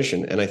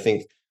definition. And I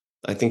think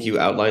you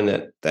outlined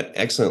that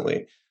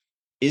excellently.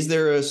 Is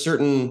there a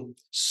certain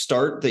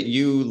start that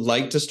you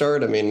like to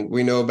start? I mean,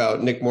 we know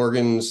about Nick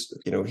Morgan's,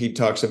 he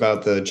talks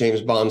about the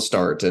James Bond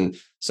start, and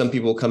some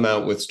people come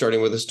out with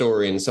starting with a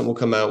story, and some will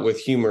come out with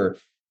humor.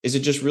 Is it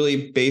just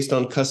really based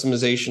on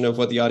customization of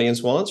what the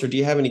audience wants? Or do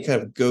you have any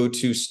kind of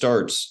go-to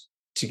starts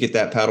to get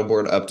that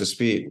paddleboard up to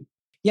speed?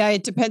 Yeah,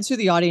 it depends who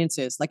the audience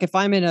is. Like if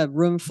I'm in a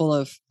room full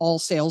of all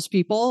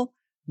salespeople,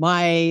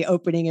 my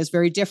opening is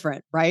very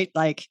different, right?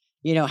 Like,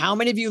 how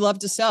many of you love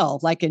to sell?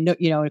 Like,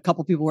 a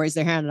couple people raise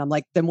their hand and I'm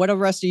like, then what the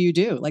rest do you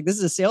do? Like, this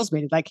is a sales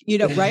meeting, like,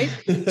 right?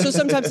 So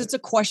sometimes it's a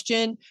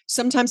question.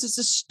 Sometimes it's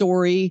a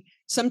story.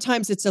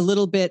 Sometimes it's a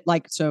little bit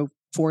like, so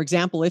for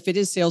example, if it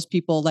is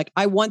salespeople, like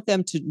I want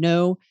them to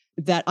know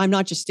that I'm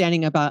not just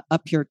standing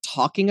up here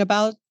talking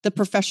about the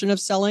profession of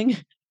selling,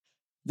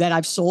 that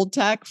I've sold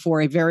tech for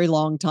a very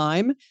long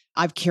time.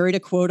 I've carried a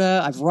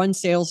quota. I've run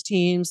sales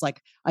teams.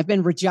 Like I've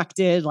been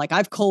rejected. Like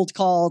I've cold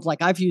called.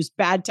 Like I've used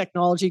bad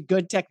technology,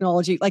 good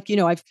technology. Like,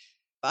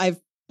 I've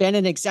been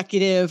an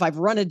executive. I've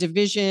run a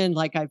division.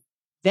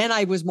 Then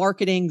I was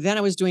marketing. Then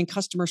I was doing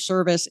customer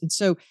service. And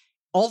so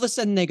all of a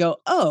sudden they go,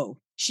 oh,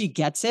 she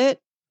gets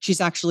it.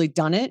 She's actually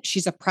done it.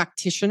 She's a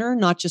practitioner,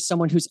 not just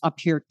someone who's up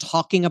here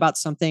talking about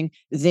something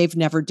they've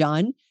never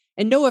done.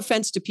 And no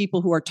offense to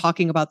people who are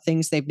talking about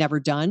things they've never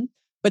done.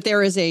 But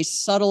there is a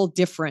subtle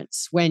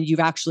difference when you've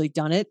actually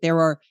done it.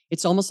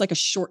 It's almost like a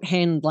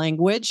shorthand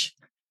language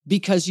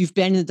because you've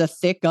been in the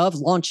thick of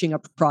launching a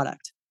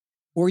product,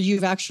 or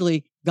you've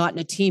actually gotten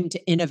a team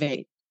to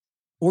innovate,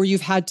 or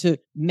you've had to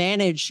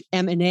manage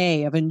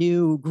M&A of a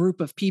new group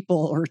of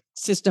people or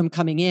system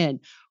coming in,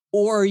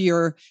 or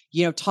you're,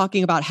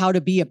 talking about how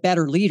to be a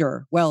better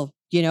leader. Well,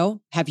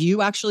 have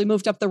you actually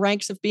moved up the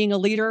ranks of being a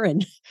leader?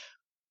 And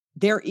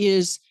there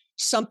is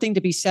something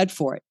to be said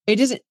for it.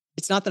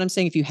 It's not that I'm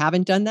saying if you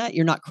haven't done that,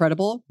 you're not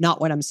credible. Not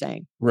what I'm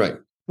saying. Right.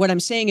 What I'm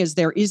saying is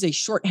there is a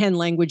shorthand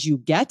language you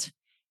get,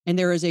 and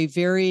there is a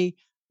very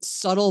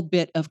subtle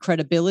bit of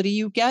credibility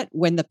you get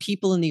when the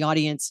people in the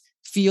audience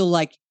feel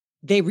like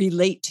they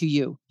relate to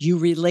you. You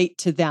relate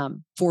to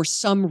them for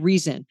some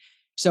reason.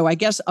 So I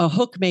guess a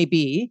hook may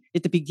be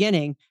at the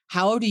beginning,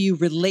 how do you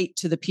relate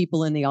to the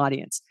people in the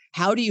audience?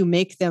 How do you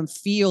make them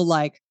feel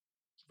like,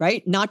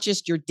 right? Not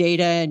just your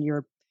data and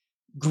your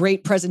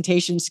great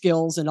presentation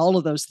skills and all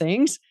of those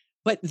things,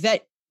 but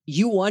that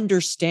you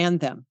understand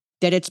them,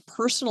 that it's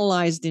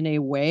personalized in a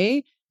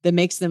way that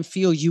makes them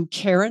feel you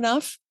care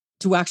enough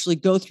to actually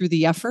go through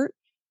the effort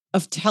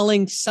of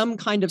telling some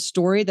kind of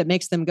story that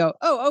makes them go,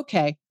 oh,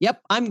 okay,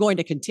 yep, I'm going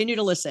to continue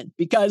to listen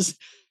because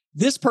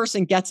this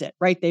person gets it,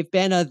 right? They've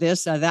been a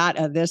this, a that,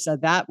 a this, a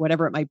that,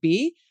 whatever it might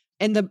be.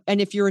 And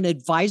if you're an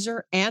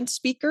advisor and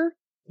speaker,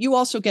 you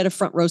also get a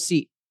front row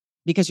seat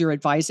because you're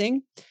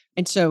advising.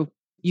 And so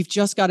you've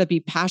just got to be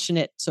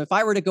passionate. So if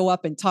I were to go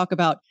up and talk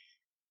about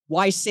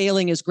why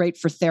sailing is great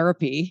for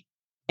therapy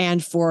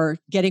and for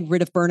getting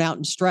rid of burnout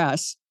and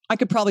stress, I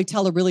could probably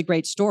tell a really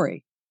great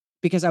story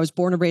because I was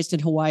born and raised in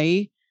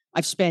Hawaii.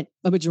 I've spent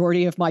a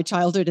majority of my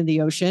childhood in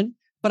the ocean,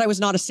 but I was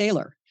not a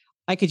sailor.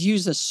 I could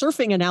use a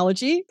surfing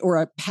analogy or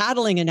a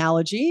paddling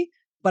analogy,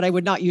 but I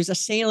would not use a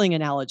sailing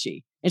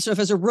analogy. And so if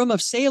there's a room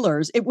of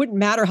sailors, it wouldn't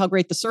matter how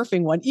great the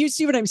surfing one. You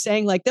see what I'm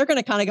saying? Like they're going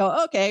to kind of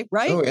go, okay,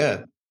 right? Oh,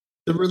 yeah.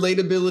 The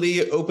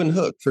relatability open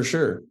hook for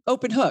sure.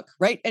 Open hook,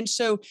 right? And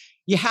so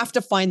you have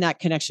to find that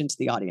connection to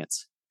the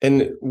audience.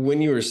 And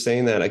when you were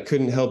saying that, I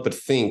couldn't help but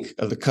think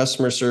of the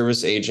customer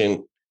service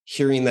agent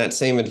hearing that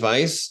same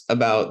advice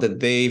about that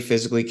they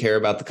physically care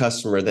about the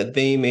customer, that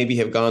they maybe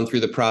have gone through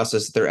the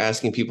process that they're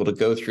asking people to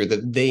go through,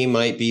 that they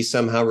might be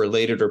somehow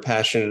related or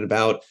passionate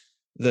about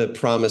the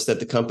promise that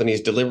the company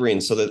is delivering,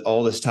 so that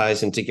all this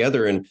ties in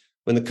together. And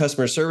when the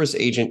customer service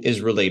agent is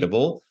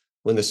relatable,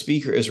 when the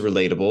speaker is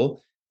relatable,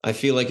 I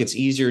feel like it's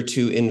easier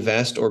to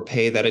invest or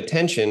pay that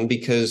attention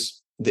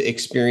because the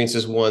experience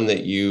is one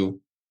that you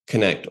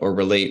connect or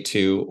relate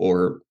to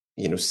or,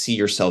 see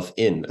yourself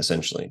in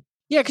essentially.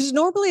 Yeah, because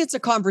normally it's a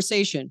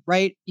conversation,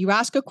 right? You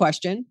ask a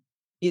question,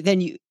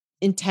 then you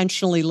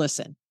intentionally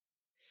listen.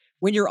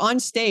 When you're on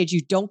stage,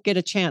 you don't get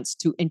a chance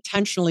to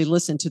intentionally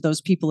listen to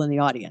those people in the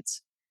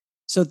audience.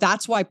 So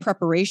that's why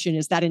preparation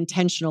is that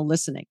intentional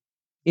listening.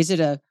 Is it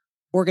a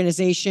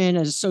organization,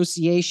 an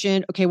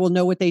association? Okay, we'll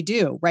know what they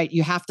do, right?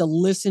 You have to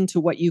listen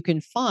to what you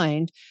can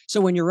find.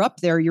 So when you're up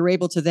there, you're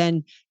able to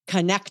then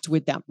connect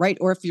with them, right?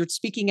 Or if you're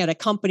speaking at a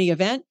company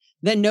event,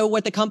 then know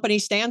what the company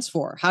stands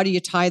for. How do you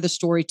tie the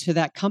story to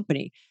that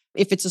company?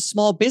 If it's a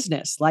small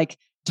business, like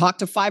talk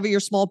to 5 of your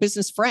small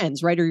business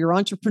friends, right? Or your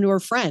entrepreneur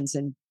friends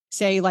and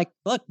say like,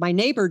 look, my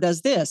neighbor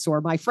does this,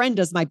 or my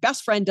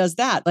best friend does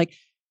that. Like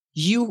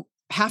you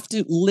have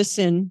to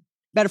listen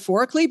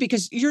metaphorically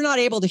because you're not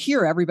able to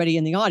hear everybody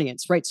in the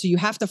audience, right? So you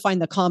have to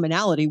find the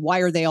commonality. Why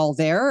are they all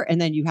there?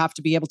 And then you have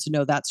to be able to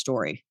know that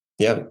story.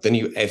 Yeah. Then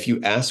if you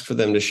ask for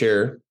them to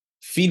share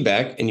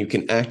feedback and you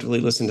can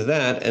actively listen to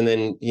that, and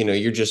then,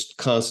 you're just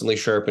constantly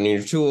sharpening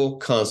your tool,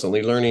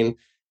 constantly learning.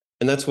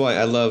 And that's why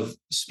I love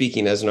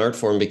speaking as an art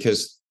form,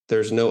 because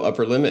there's no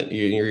upper limit.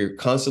 You're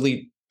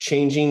constantly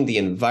changing. The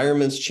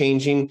environment's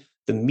changing.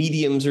 The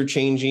mediums are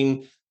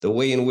changing. The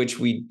way in which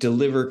we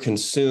deliver,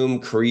 consume,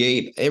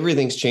 create,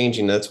 everything's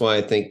changing. That's why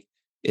I think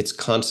it's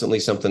constantly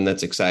something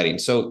that's exciting.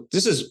 So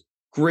this is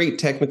great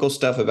technical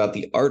stuff about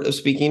the art of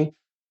speaking.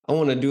 I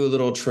want to do a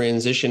little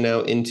transition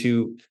now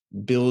into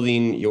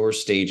building your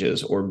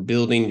stages or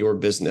building your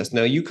business.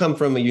 Now, you come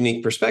from a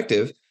unique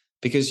perspective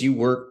because you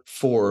work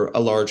for a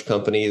large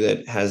company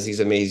that has these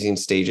amazing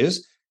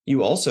stages.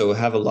 You also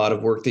have a lot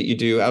of work that you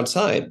do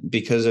outside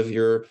because of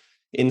your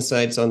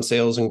insights on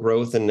sales and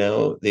growth and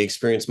now the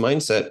experience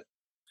mindset.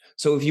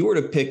 So if you were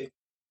to pick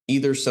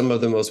either some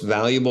of the most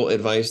valuable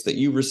advice that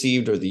you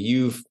received or that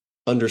you've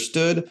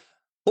understood,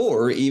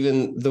 or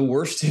even the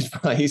worst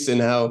advice and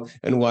how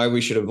and why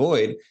we should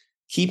avoid,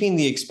 keeping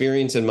the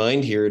experience in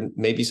mind here,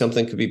 maybe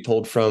something could be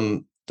pulled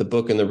from the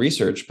book and the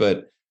research,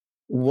 but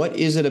what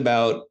is it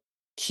about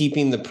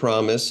keeping the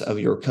promise of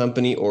your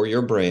company or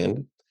your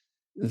brand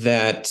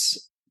that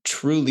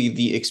truly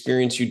the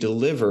experience you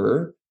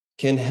deliver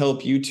can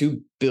help you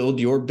to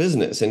build your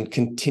business and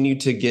continue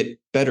to get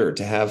better,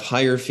 to have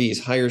higher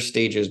fees, higher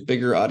stages,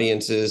 bigger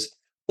audiences,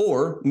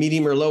 or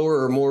medium or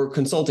lower or more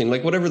consulting,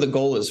 like whatever the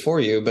goal is for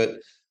you. But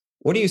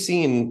what are you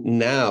seeing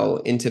now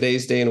in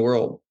today's day and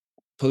world,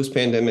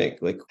 post-pandemic?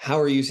 Like, how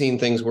are you seeing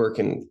things work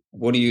and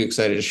what are you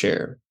excited to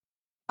share?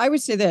 I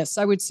would say this.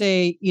 I would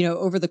say,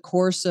 over the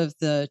course of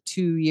the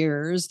 2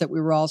 years that we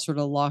were all sort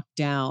of locked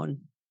down,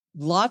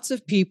 lots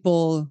of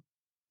people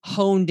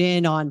honed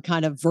in on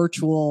kind of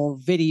virtual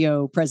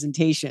video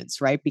presentations,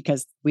 right?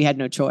 Because we had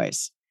no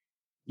choice.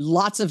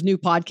 Lots of new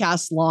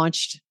podcasts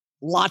launched,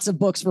 lots of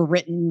books were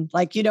written,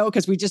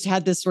 because we just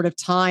had this sort of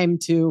time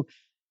to,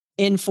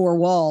 in four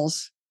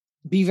walls,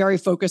 be very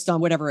focused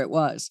on whatever it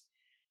was.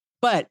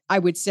 But I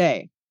would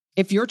say,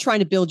 if you're trying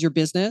to build your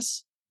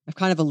business, I've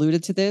kind of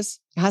alluded to this,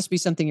 it has to be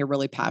something you're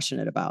really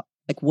passionate about.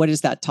 Like, what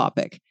is that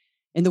topic?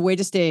 And the way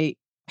to stay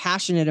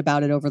passionate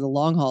about it over the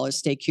long haul is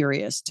stay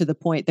curious, to the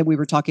point that we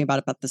were talking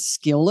about the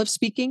skill of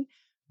speaking,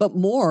 but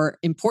more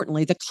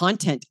importantly, the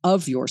content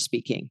of your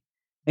speaking.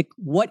 Like,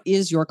 what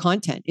is your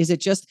content? Is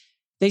it just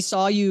they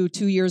saw you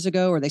 2 years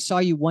ago or they saw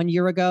you 1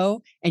 year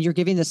ago and you're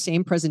giving the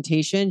same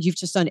presentation? You've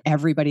just done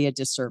everybody a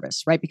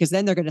disservice, right? Because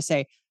then they're going to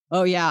say,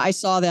 oh yeah, I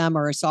saw them,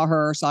 or I saw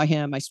her, or saw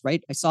him. I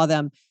saw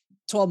them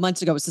 12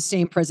 months ago. It's the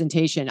same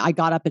presentation. I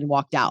got up and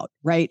walked out,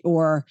 right?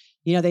 Or,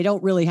 they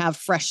don't really have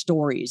fresh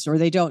stories, or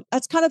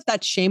that's kind of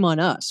that shame on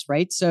us,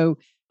 right? So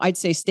I'd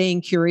say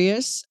staying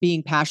curious,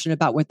 being passionate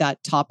about what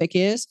that topic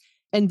is.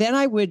 And then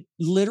I would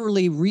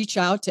literally reach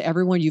out to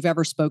everyone you've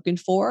ever spoken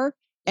for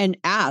and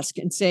ask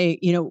and say,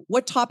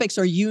 what topics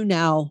are you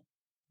now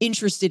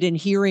interested in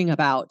hearing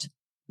about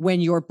when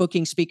you're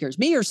booking speakers,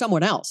 me or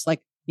someone else?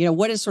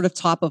 What is sort of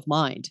top of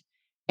mind?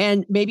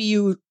 And maybe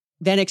you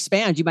then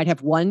expand. You might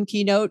have one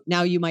keynote.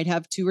 Now you might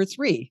have 2 or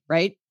 3,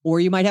 right? Or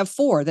you might have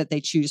 4 that they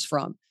choose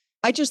from.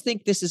 I just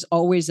think this is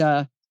always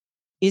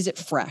is it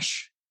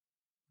fresh?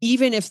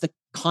 Even if the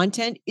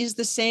content is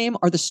the same,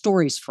 are the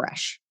stories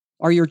fresh?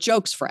 Are your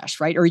jokes fresh,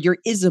 right? Or your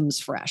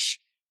isms fresh?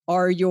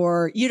 Are you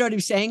know what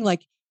I'm saying?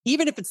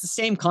 Even if it's the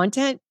same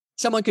content,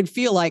 someone could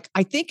feel like,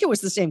 I think it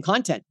was the same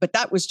content, but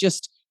that was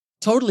just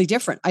totally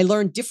different. I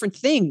learned different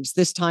things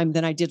this time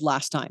than I did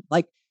last time.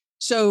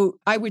 So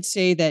I would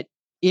say that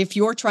if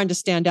you're trying to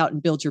stand out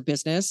and build your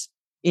business,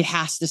 it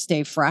has to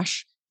stay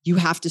fresh. You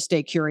have to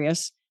stay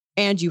curious,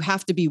 and you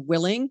have to be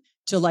willing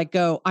to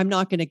go, I'm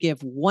not going to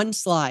give one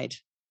slide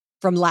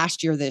from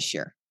last year, this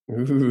year.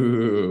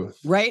 Ooh.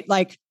 Right?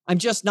 I'm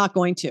just not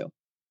going to,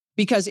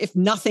 because if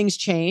nothing's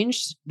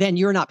changed, then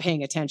you're not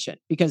paying attention,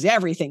 because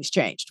everything's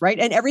changed, right?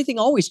 And everything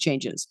always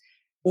changes.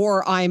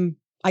 Or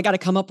I got to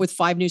come up with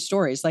 5 new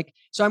stories.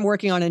 So I'm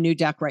working on a new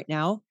deck right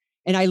now.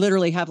 And I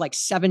literally have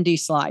 70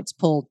 slides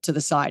pulled to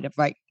the side of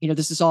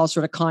this is all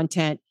sort of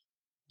content.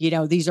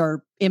 These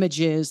are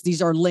images,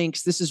 these are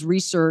links, this is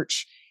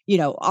research,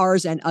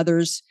 ours and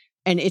others.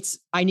 And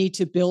I need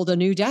to build a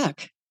new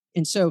deck.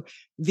 And so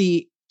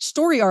the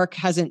story arc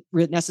hasn't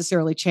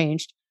necessarily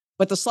changed,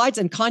 but the slides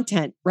and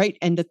content, right?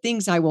 And the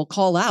things I will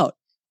call out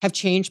have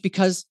changed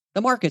because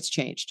the market's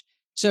changed.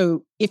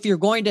 So if you're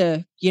going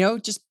to,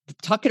 just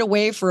tuck it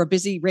away for a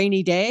busy,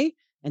 rainy day,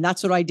 and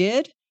that's what I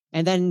did.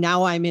 And then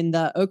now I'm in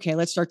okay,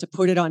 let's start to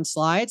put it on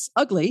slides.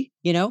 Ugly,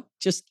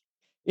 just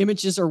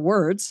images or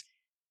words.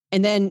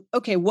 And then,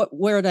 okay,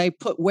 where did I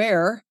put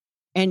where,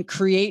 and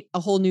create a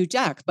whole new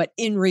deck? But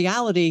in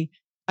reality,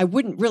 I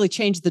wouldn't really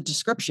change the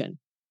description.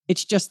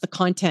 It's just the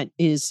content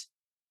is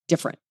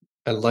different.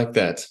 I like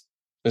that.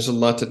 There's a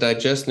lot to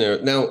digest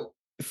there. Now,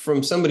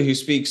 from somebody who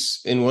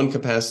speaks in one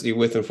capacity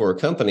with and for a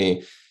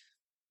company,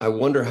 I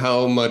wonder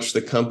how much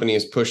the company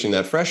is pushing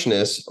that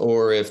freshness,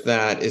 or if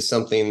that is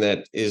something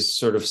that is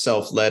sort of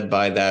self-led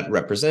by that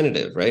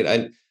representative,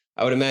 right?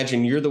 I would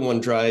imagine you're the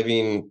one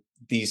driving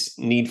these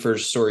need for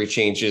story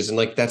changes, and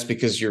that's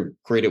because you're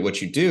great at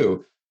what you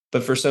do.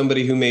 But for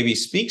somebody who maybe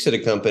speaks at a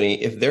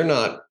company, if they're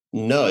not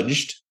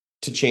nudged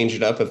to change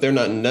it up, if they're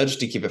not nudged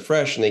to keep it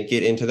fresh, and they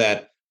get into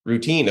that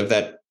routine of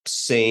that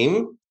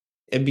same,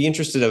 I'd be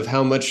interested of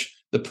how much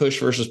the push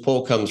versus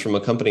pull comes from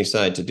a company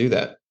side to do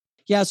that.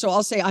 Yeah. So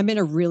I'll say I'm in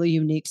a really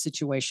unique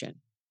situation.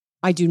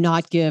 I do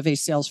not give a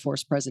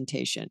Salesforce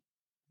presentation.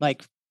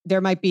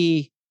 There might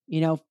be,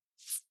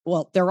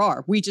 there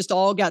are. We just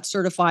all got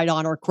certified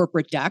on our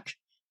corporate deck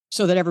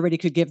so that everybody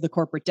could give the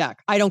corporate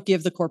deck. I don't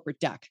give the corporate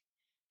deck.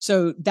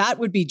 So that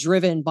would be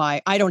driven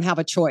by, I don't have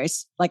a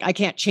choice. I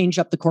can't change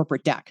up the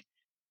corporate deck,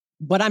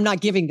 but I'm not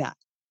giving that.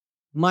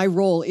 My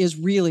role is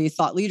really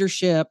thought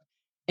leadership,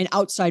 an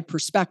outside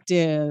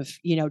perspective,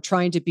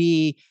 trying to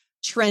be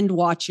trend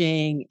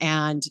watching,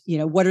 and,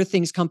 what are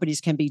things companies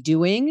can be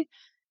doing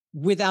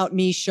without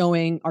me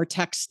showing our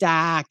tech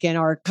stack and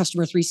our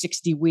customer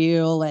 360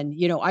 wheel. And,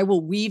 I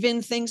will weave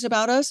in things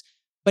about us,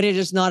 but it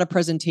is not a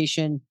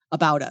presentation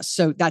about us.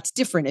 So that's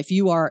different. If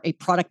you are a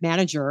product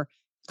manager,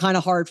 kind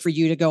of hard for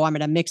you to go, I'm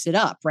going to mix it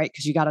up, right?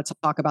 Because you got to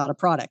talk about a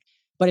product.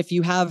 But if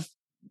you have,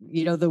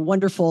 the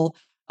wonderful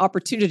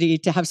opportunity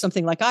to have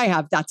something like I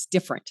have, that's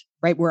different,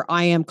 right? Where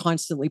I am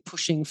constantly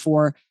pushing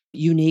for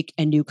unique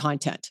and new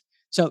content.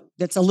 So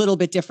that's a little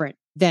bit different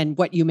than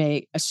what you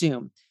may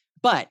assume.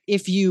 But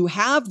if you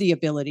have the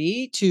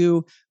ability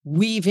to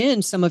weave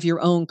in some of your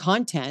own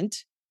content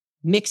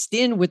mixed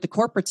in with the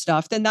corporate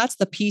stuff, then that's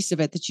the piece of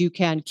it that you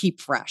can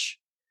keep fresh.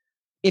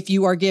 If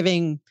you are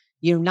giving,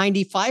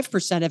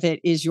 95% of it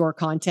is your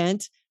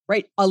content,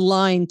 right,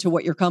 aligned to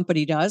what your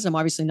company does. I'm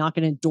obviously not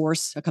going to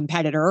endorse a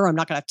competitor. Or I'm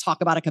not going to talk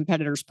about a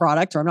competitor's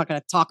product, or I'm not going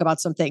to talk about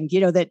something,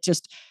 that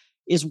just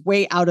is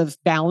way out of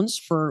bounds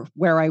for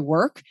where I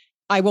work.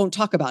 I won't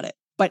talk about it,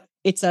 but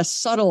it's a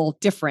subtle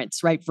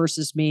difference, right?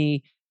 Versus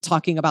me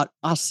talking about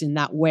us in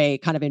that way,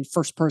 kind of in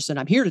first person.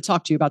 I'm here to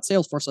talk to you about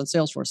Salesforce on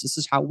Salesforce. This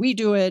is how we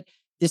do it.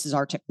 This is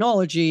our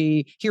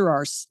technology. Here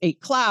are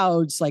 8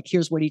 clouds. Like,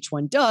 here's what each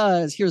one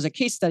does. Here's a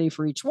case study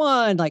for each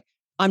one. Like,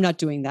 I'm not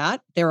doing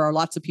that. There are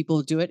lots of people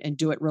who do it and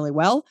do it really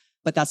well,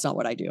 but that's not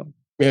what I do.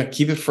 Yeah,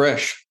 keep it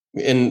fresh.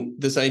 And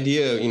this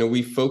idea,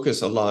 we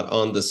focus a lot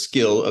on the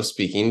skill of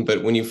speaking,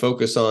 but when you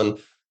focus on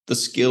the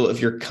skill of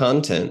your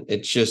content,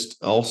 it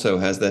just also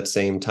has that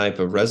same type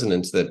of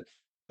resonance that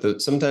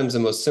sometimes the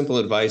most simple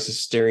advice is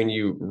staring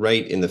you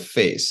right in the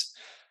face.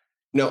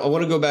 Now, I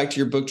want to go back to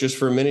your book just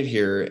for a minute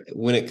here.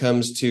 When it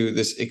comes to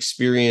this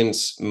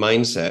experience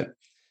mindset,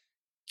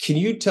 can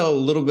you tell a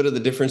little bit of the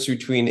difference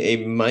between a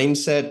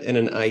mindset and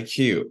an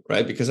IQ,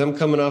 right? Because I'm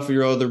coming off of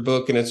your other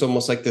book and it's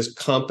almost like this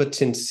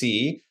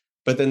competency,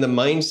 but then the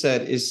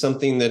mindset is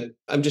something that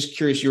I'm just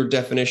curious your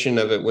definition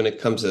of it when it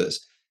comes to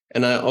this.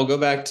 And I'll go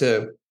back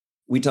to,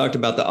 we talked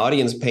about the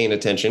audience paying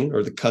attention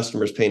or the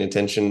customers paying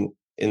attention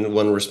in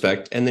one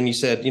respect. And then you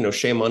said,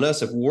 shame on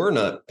us if we're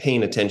not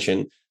paying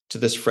attention to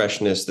this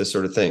freshness, this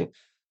sort of thing.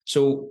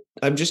 So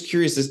I'm just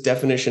curious, this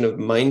definition of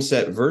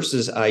mindset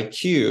versus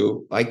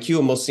IQ. IQ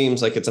almost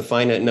seems like it's a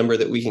finite number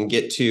that we can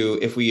get to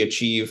if we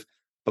achieve,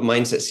 but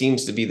mindset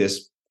seems to be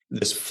this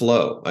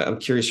flow. I'm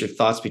curious your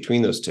thoughts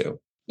between those two.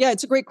 Yeah,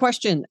 it's a great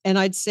question. And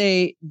I'd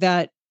say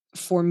that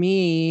for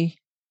me,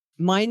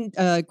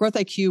 growth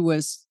IQ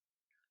was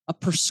a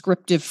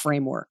prescriptive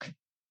framework,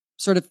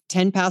 sort of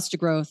 10 paths to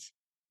growth,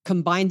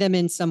 combine them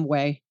in some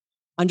way,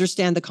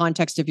 understand the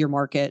context of your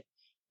market,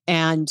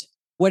 and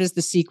what is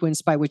the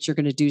sequence by which you're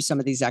going to do some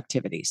of these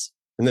activities.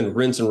 And then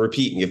rinse and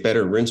repeat and get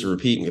better, rinse and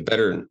repeat and get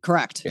better.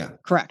 Correct. Yeah.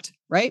 Correct.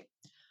 Right.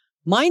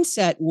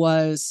 Mindset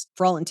was,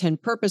 for all intent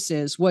and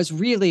purposes, was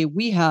really,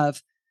 we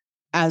have,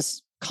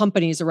 as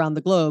companies around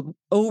the globe,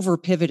 over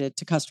pivoted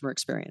to customer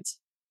experience.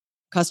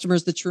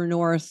 Customer's the true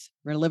north.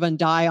 We're going to live and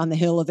die on the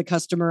hill of the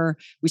customer.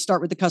 We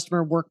start with the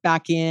customer, work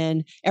back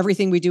in.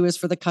 Everything we do is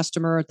for the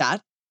customer.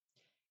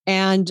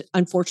 And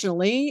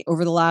unfortunately,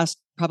 over the last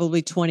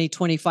probably 20,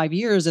 25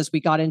 years, as we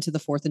got into the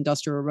fourth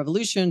industrial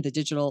revolution, the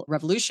digital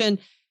revolution,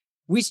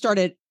 we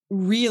started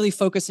really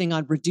focusing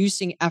on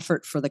reducing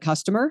effort for the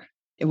customer.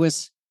 It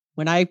was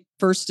when I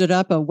first stood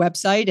up a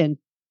website in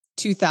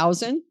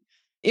 2000,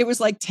 it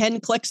was like 10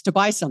 clicks to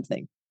buy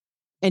something.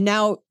 And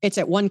now it's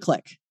at 1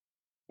 click.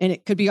 And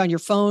it could be on your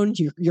phone,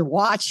 your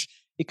watch.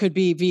 It could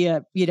be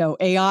via,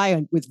 AI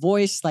and with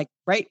voice, like,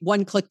 right?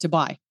 1 click to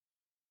buy.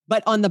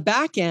 But on the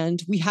back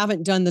end, we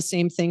haven't done the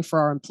same thing for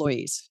our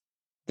employees.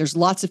 There's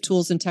lots of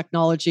tools and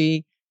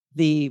technology.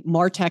 The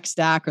MarTech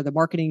stack, or the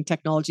marketing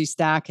technology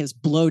stack, has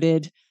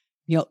bloated.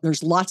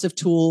 There's lots of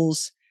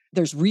tools.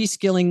 There's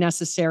reskilling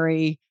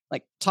necessary,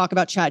 like talk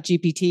about Chat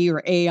GPT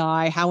or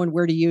AI, how and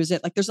where to use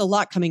it. Like, there's a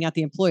lot coming at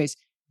the employees.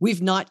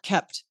 We've not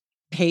kept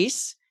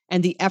pace,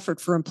 and the effort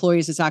for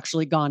employees has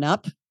actually gone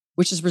up,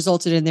 which has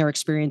resulted in their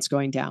experience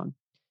going down.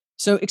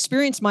 So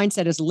experience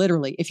mindset is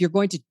literally, if you're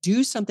going to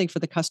do something for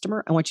the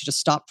customer, I want you to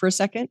stop for a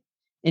second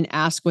and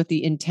ask what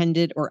the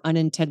intended or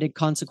unintended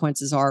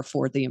consequences are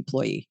for the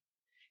employee.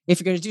 If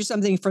you're going to do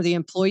something for the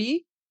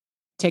employee,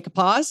 take a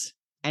pause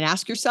and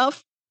ask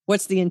yourself,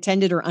 what's the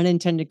intended or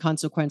unintended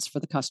consequence for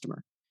the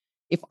customer?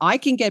 If I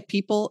can get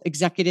people,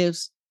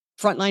 executives,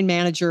 frontline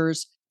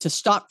managers to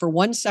stop for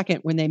 1 second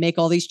when they make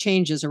all these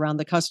changes around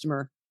the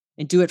customer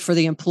and do it for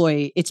the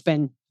employee, it's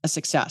been a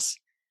success.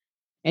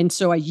 And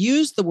so I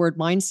use the word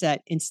mindset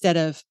instead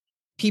of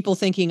people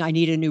thinking I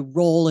need a new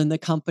role in the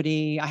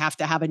company. I have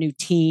to have a new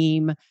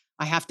team.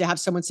 I have to have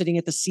someone sitting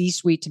at the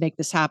C-suite to make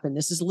this happen.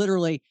 This is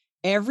literally,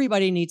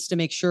 everybody needs to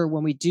make sure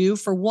when we do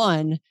for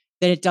one,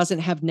 that it doesn't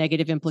have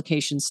negative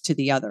implications to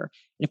the other.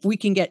 And if we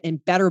can get in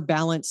better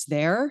balance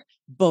there,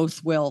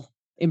 both will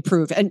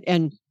improve.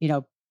 And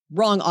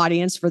wrong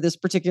audience for this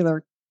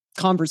particular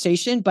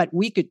conversation, but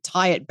we could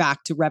tie it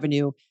back to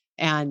revenue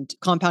and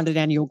compounded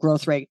annual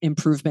growth rate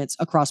improvements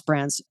across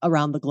brands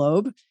around the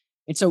globe.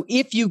 And so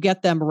if you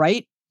get them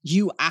right,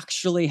 you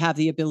actually have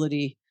the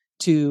ability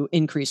to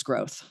increase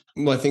growth.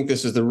 Well, I think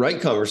this is the right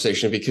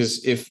conversation,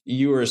 because if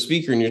you are a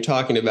speaker and you're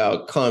talking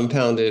about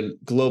compounded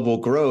global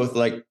growth,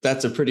 like,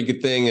 that's a pretty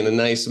good thing and a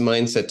nice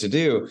mindset to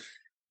do.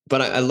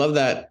 But I love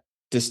that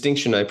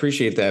distinction. I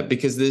appreciate that,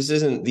 because this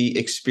isn't the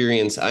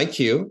experience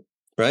IQ,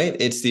 right?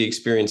 It's the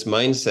experience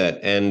mindset.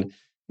 And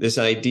this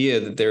idea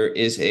that there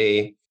is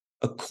a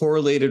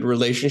correlated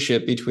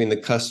relationship between the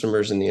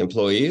customers and the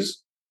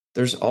employees.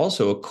 There's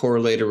also a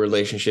correlated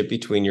relationship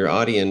between your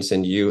audience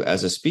and you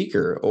as a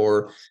speaker.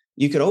 Or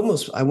you could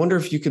almost, I wonder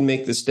if you can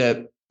make the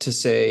step to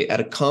say, at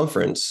a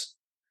conference,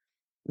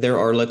 there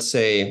are, let's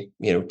say,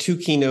 2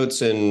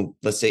 keynotes and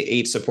let's say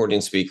 8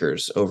 supporting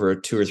speakers over a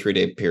 2 or 3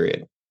 day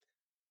period.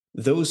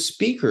 Those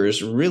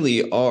speakers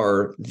really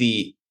are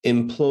the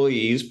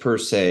employees per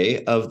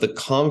se of the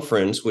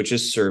conference, which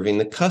is serving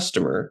the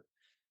customer.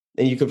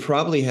 And you could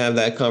probably have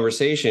that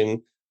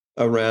conversation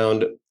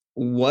around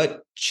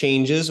what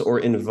changes or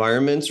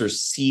environments or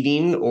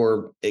seating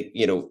or,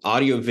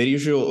 audio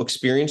visual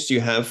experience do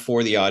you have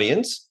for the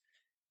audience?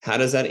 How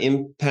does that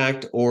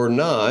impact or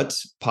not,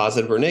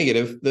 positive or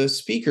negative, the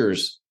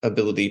speaker's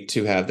ability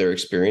to have their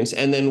experience?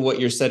 And then what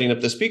you're setting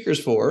up the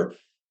speakers for,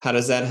 how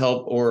does that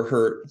help or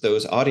hurt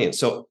those audience?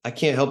 So I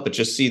can't help but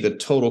just see the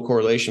total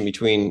correlation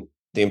between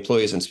the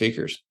employees and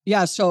speakers.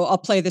 Yeah. So I'll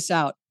play this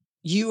out.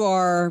 You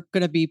are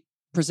going to be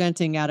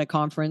presenting at a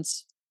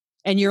conference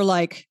and you're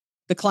like,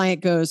 the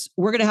client goes,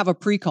 we're going to have a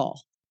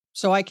pre-call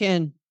so I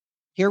can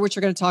hear what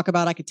you're going to talk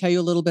about. I can tell you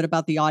a little bit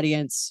about the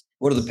audience.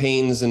 What are the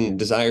pains and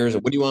desires?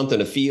 And what do you want them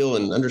to feel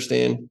and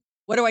understand?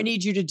 What do I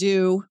need you to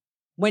do?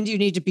 When do you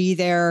need to be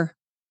there?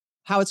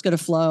 How it's going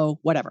to flow,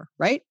 whatever,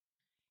 right?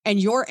 And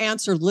your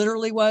answer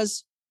literally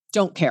was,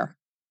 don't care.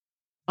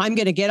 I'm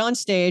going to get on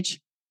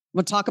stage.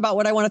 We'll talk about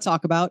what I want to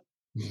talk about.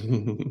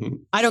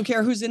 I don't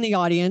care who's in the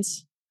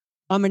audience.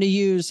 I'm going to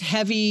use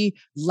heavy,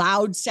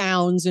 loud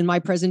sounds in my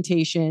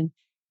presentation.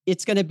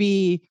 It's going to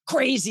be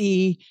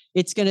crazy.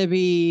 It's going to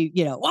be,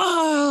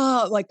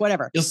 like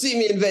whatever. You'll see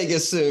me in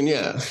Vegas soon.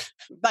 Yeah.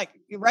 Like,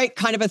 right.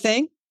 Kind of a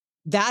thing.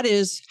 That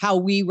is how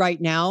we right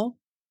now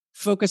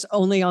focus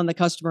only on the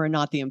customer and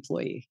not the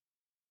employee.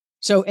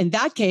 So in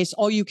that case,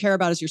 all you care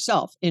about is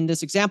yourself. In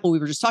this example we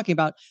were just talking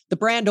about, the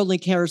brand only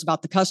cares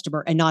about the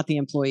customer and not the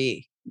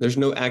employee. There's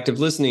no active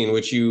listening,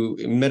 which you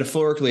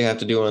metaphorically have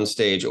to do on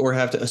stage or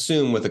have to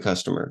assume with a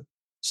customer.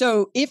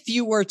 So if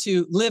you were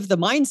to live the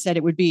mindset,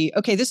 it would be,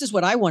 okay, this is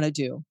what I want to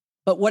do,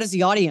 but what does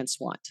the audience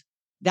want?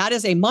 That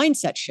is a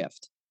mindset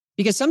shift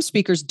because some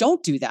speakers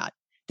don't do that.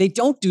 They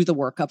don't do the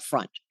work up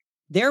front.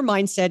 Their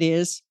mindset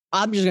is,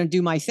 I'm just going to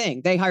do my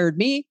thing. They hired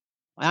me.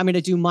 I'm going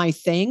to do my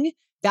thing.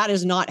 That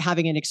is not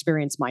having an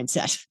experienced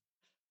mindset.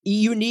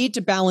 You need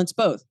to balance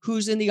both.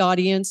 Who's in the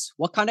audience?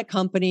 What kind of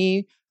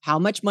company? How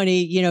much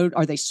money,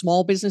 are they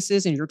small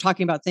businesses? And you're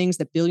talking about things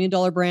that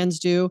billion-dollar brands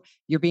do.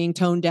 You're being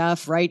tone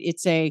deaf, right?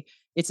 It's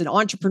an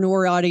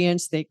entrepreneur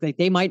audience.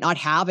 They might not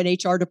have an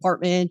HR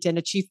department and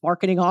a chief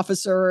marketing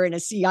officer and a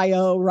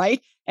CIO,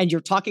 right? And you're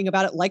talking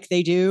about it like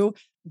they do.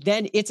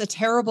 Then it's a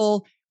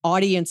terrible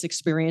audience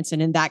experience.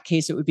 And in that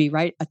case, it would be,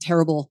 right, a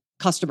terrible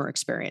customer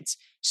experience.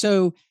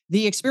 So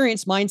the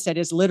experience mindset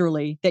is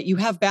literally that you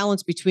have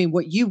balance between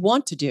what you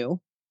want to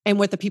do and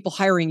what the people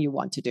hiring you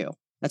want to do.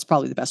 That's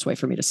probably the best way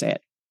for me to say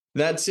it.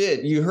 That's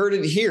it. You heard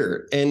it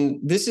here. And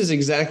this is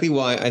exactly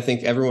why I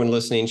think everyone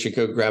listening should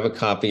go grab a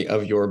copy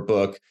of your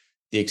book,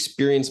 The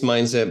Experience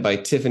Mindset by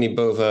Tiffani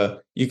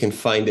Bova. You can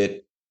find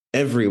it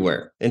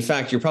everywhere. In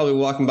fact, you're probably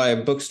walking by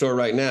a bookstore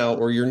right now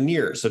or you're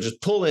near. So just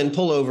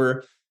pull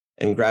over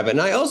and grab it.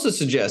 And I also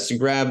suggest you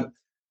grab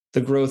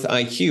the Growth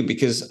IQ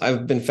because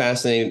I've been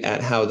fascinated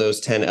at how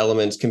those 10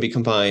 elements can be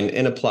combined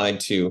and applied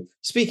to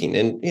speaking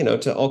and,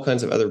 to all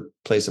kinds of other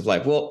places of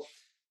life. Well,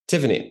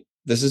 Tiffani,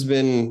 this has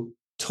been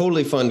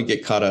totally fun to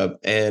get caught up.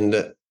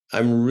 And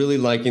I'm really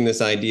liking this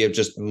idea of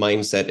just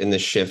mindset in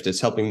this shift. It's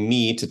helping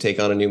me to take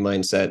on a new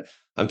mindset.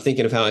 I'm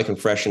thinking of how I can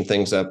freshen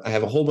things up. I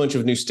have a whole bunch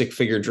of new stick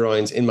figure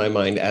drawings in my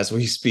mind as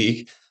we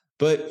speak.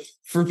 But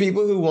for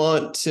people who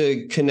want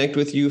to connect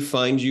with you,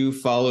 find you,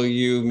 follow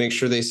you, make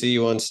sure they see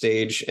you on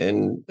stage,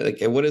 and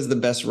what is the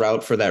best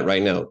route for that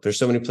right now? There's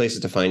so many places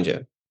to find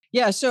you.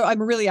 Yeah, so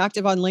I'm really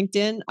active on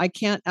LinkedIn. I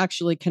can't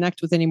actually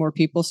connect with any more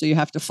people, so you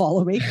have to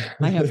follow me.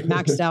 I have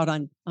maxed out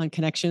on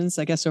connections,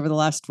 I guess, over the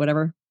last,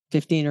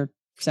 15 or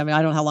 7.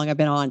 I don't know how long I've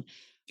been on.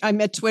 I'm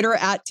at Twitter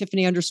at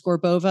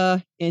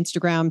Tiffani_Bova,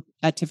 Instagram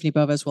at Tiffani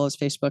Bova, as well as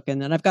Facebook.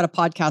 And then I've got a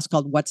podcast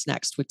called What's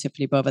Next with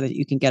Tiffani Bova that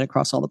you can get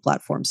across all the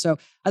platforms. So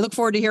I look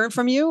forward to hearing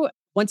from you.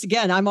 Once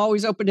again, I'm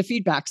always open to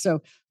feedback.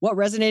 So what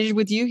resonated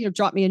with you,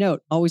 drop me a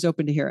note. Always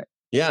open to hear it.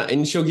 Yeah.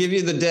 And she'll give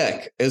you the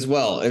deck as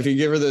well, if you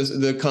give her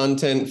the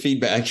content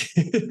feedback.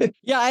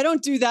 Yeah, I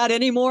don't do that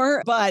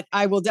anymore, but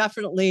I will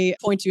definitely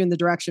point you in the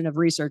direction of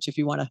research if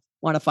you want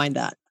to find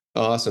that.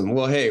 Awesome.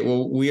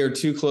 Well, we are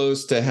too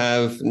close to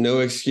have no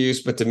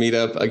excuse but to meet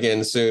up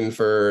again soon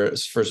for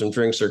some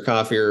drinks or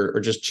coffee or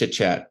just chit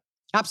chat.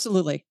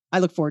 Absolutely. I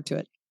look forward to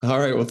it. All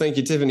right. Well, thank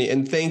you, Tiffani.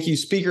 And thank you,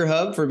 Speaker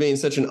Hub, for being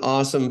such an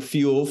awesome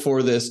fuel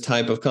for this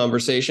type of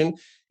conversation.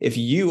 If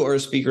you are a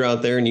speaker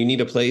out there and you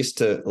need a place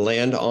to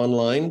land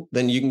online,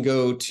 then you can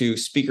go to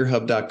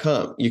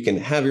speakerhub.com. You can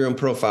have your own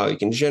profile. You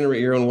can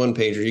generate your own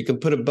one-pager. You can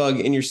put a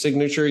bug in your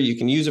signature. You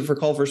can use it for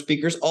call for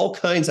speakers, all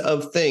kinds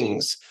of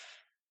things.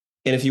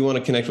 And if you want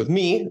to connect with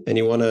me and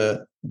you want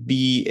to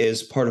be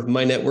as part of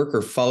my network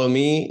or follow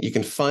me, you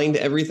can find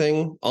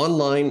everything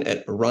online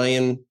at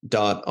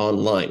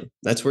ryan.online.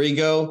 That's where you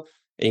go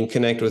and you can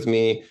connect with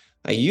me.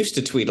 I used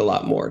to tweet a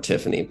lot more,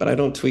 Tiffani, but I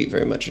don't tweet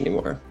very much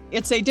anymore.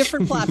 It's a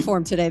different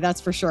platform today, that's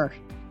for sure.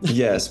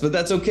 Yes, but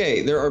that's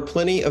okay. There are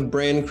plenty of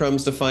brand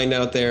crumbs to find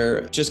out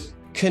there. Just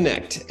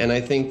connect. And I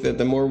think that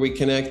the more we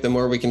connect, the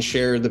more we can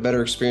share, the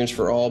better experience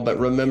for all. But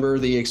remember,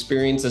 the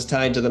experience is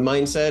tied to the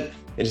mindset.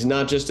 It is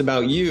not just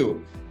about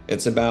you.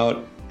 It's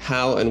about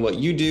how and what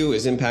you do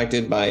is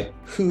impacted by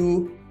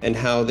who and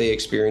how they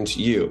experience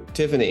you.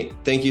 Tiffani,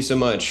 thank you so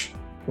much.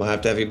 We'll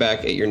have to have you back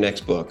at your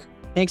next book.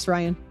 Thanks,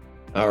 Ryan.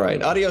 All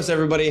right. Adios,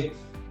 everybody.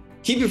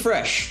 Keep it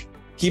fresh.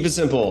 Keep it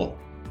simple.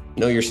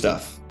 Know your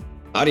stuff.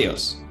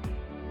 Adios.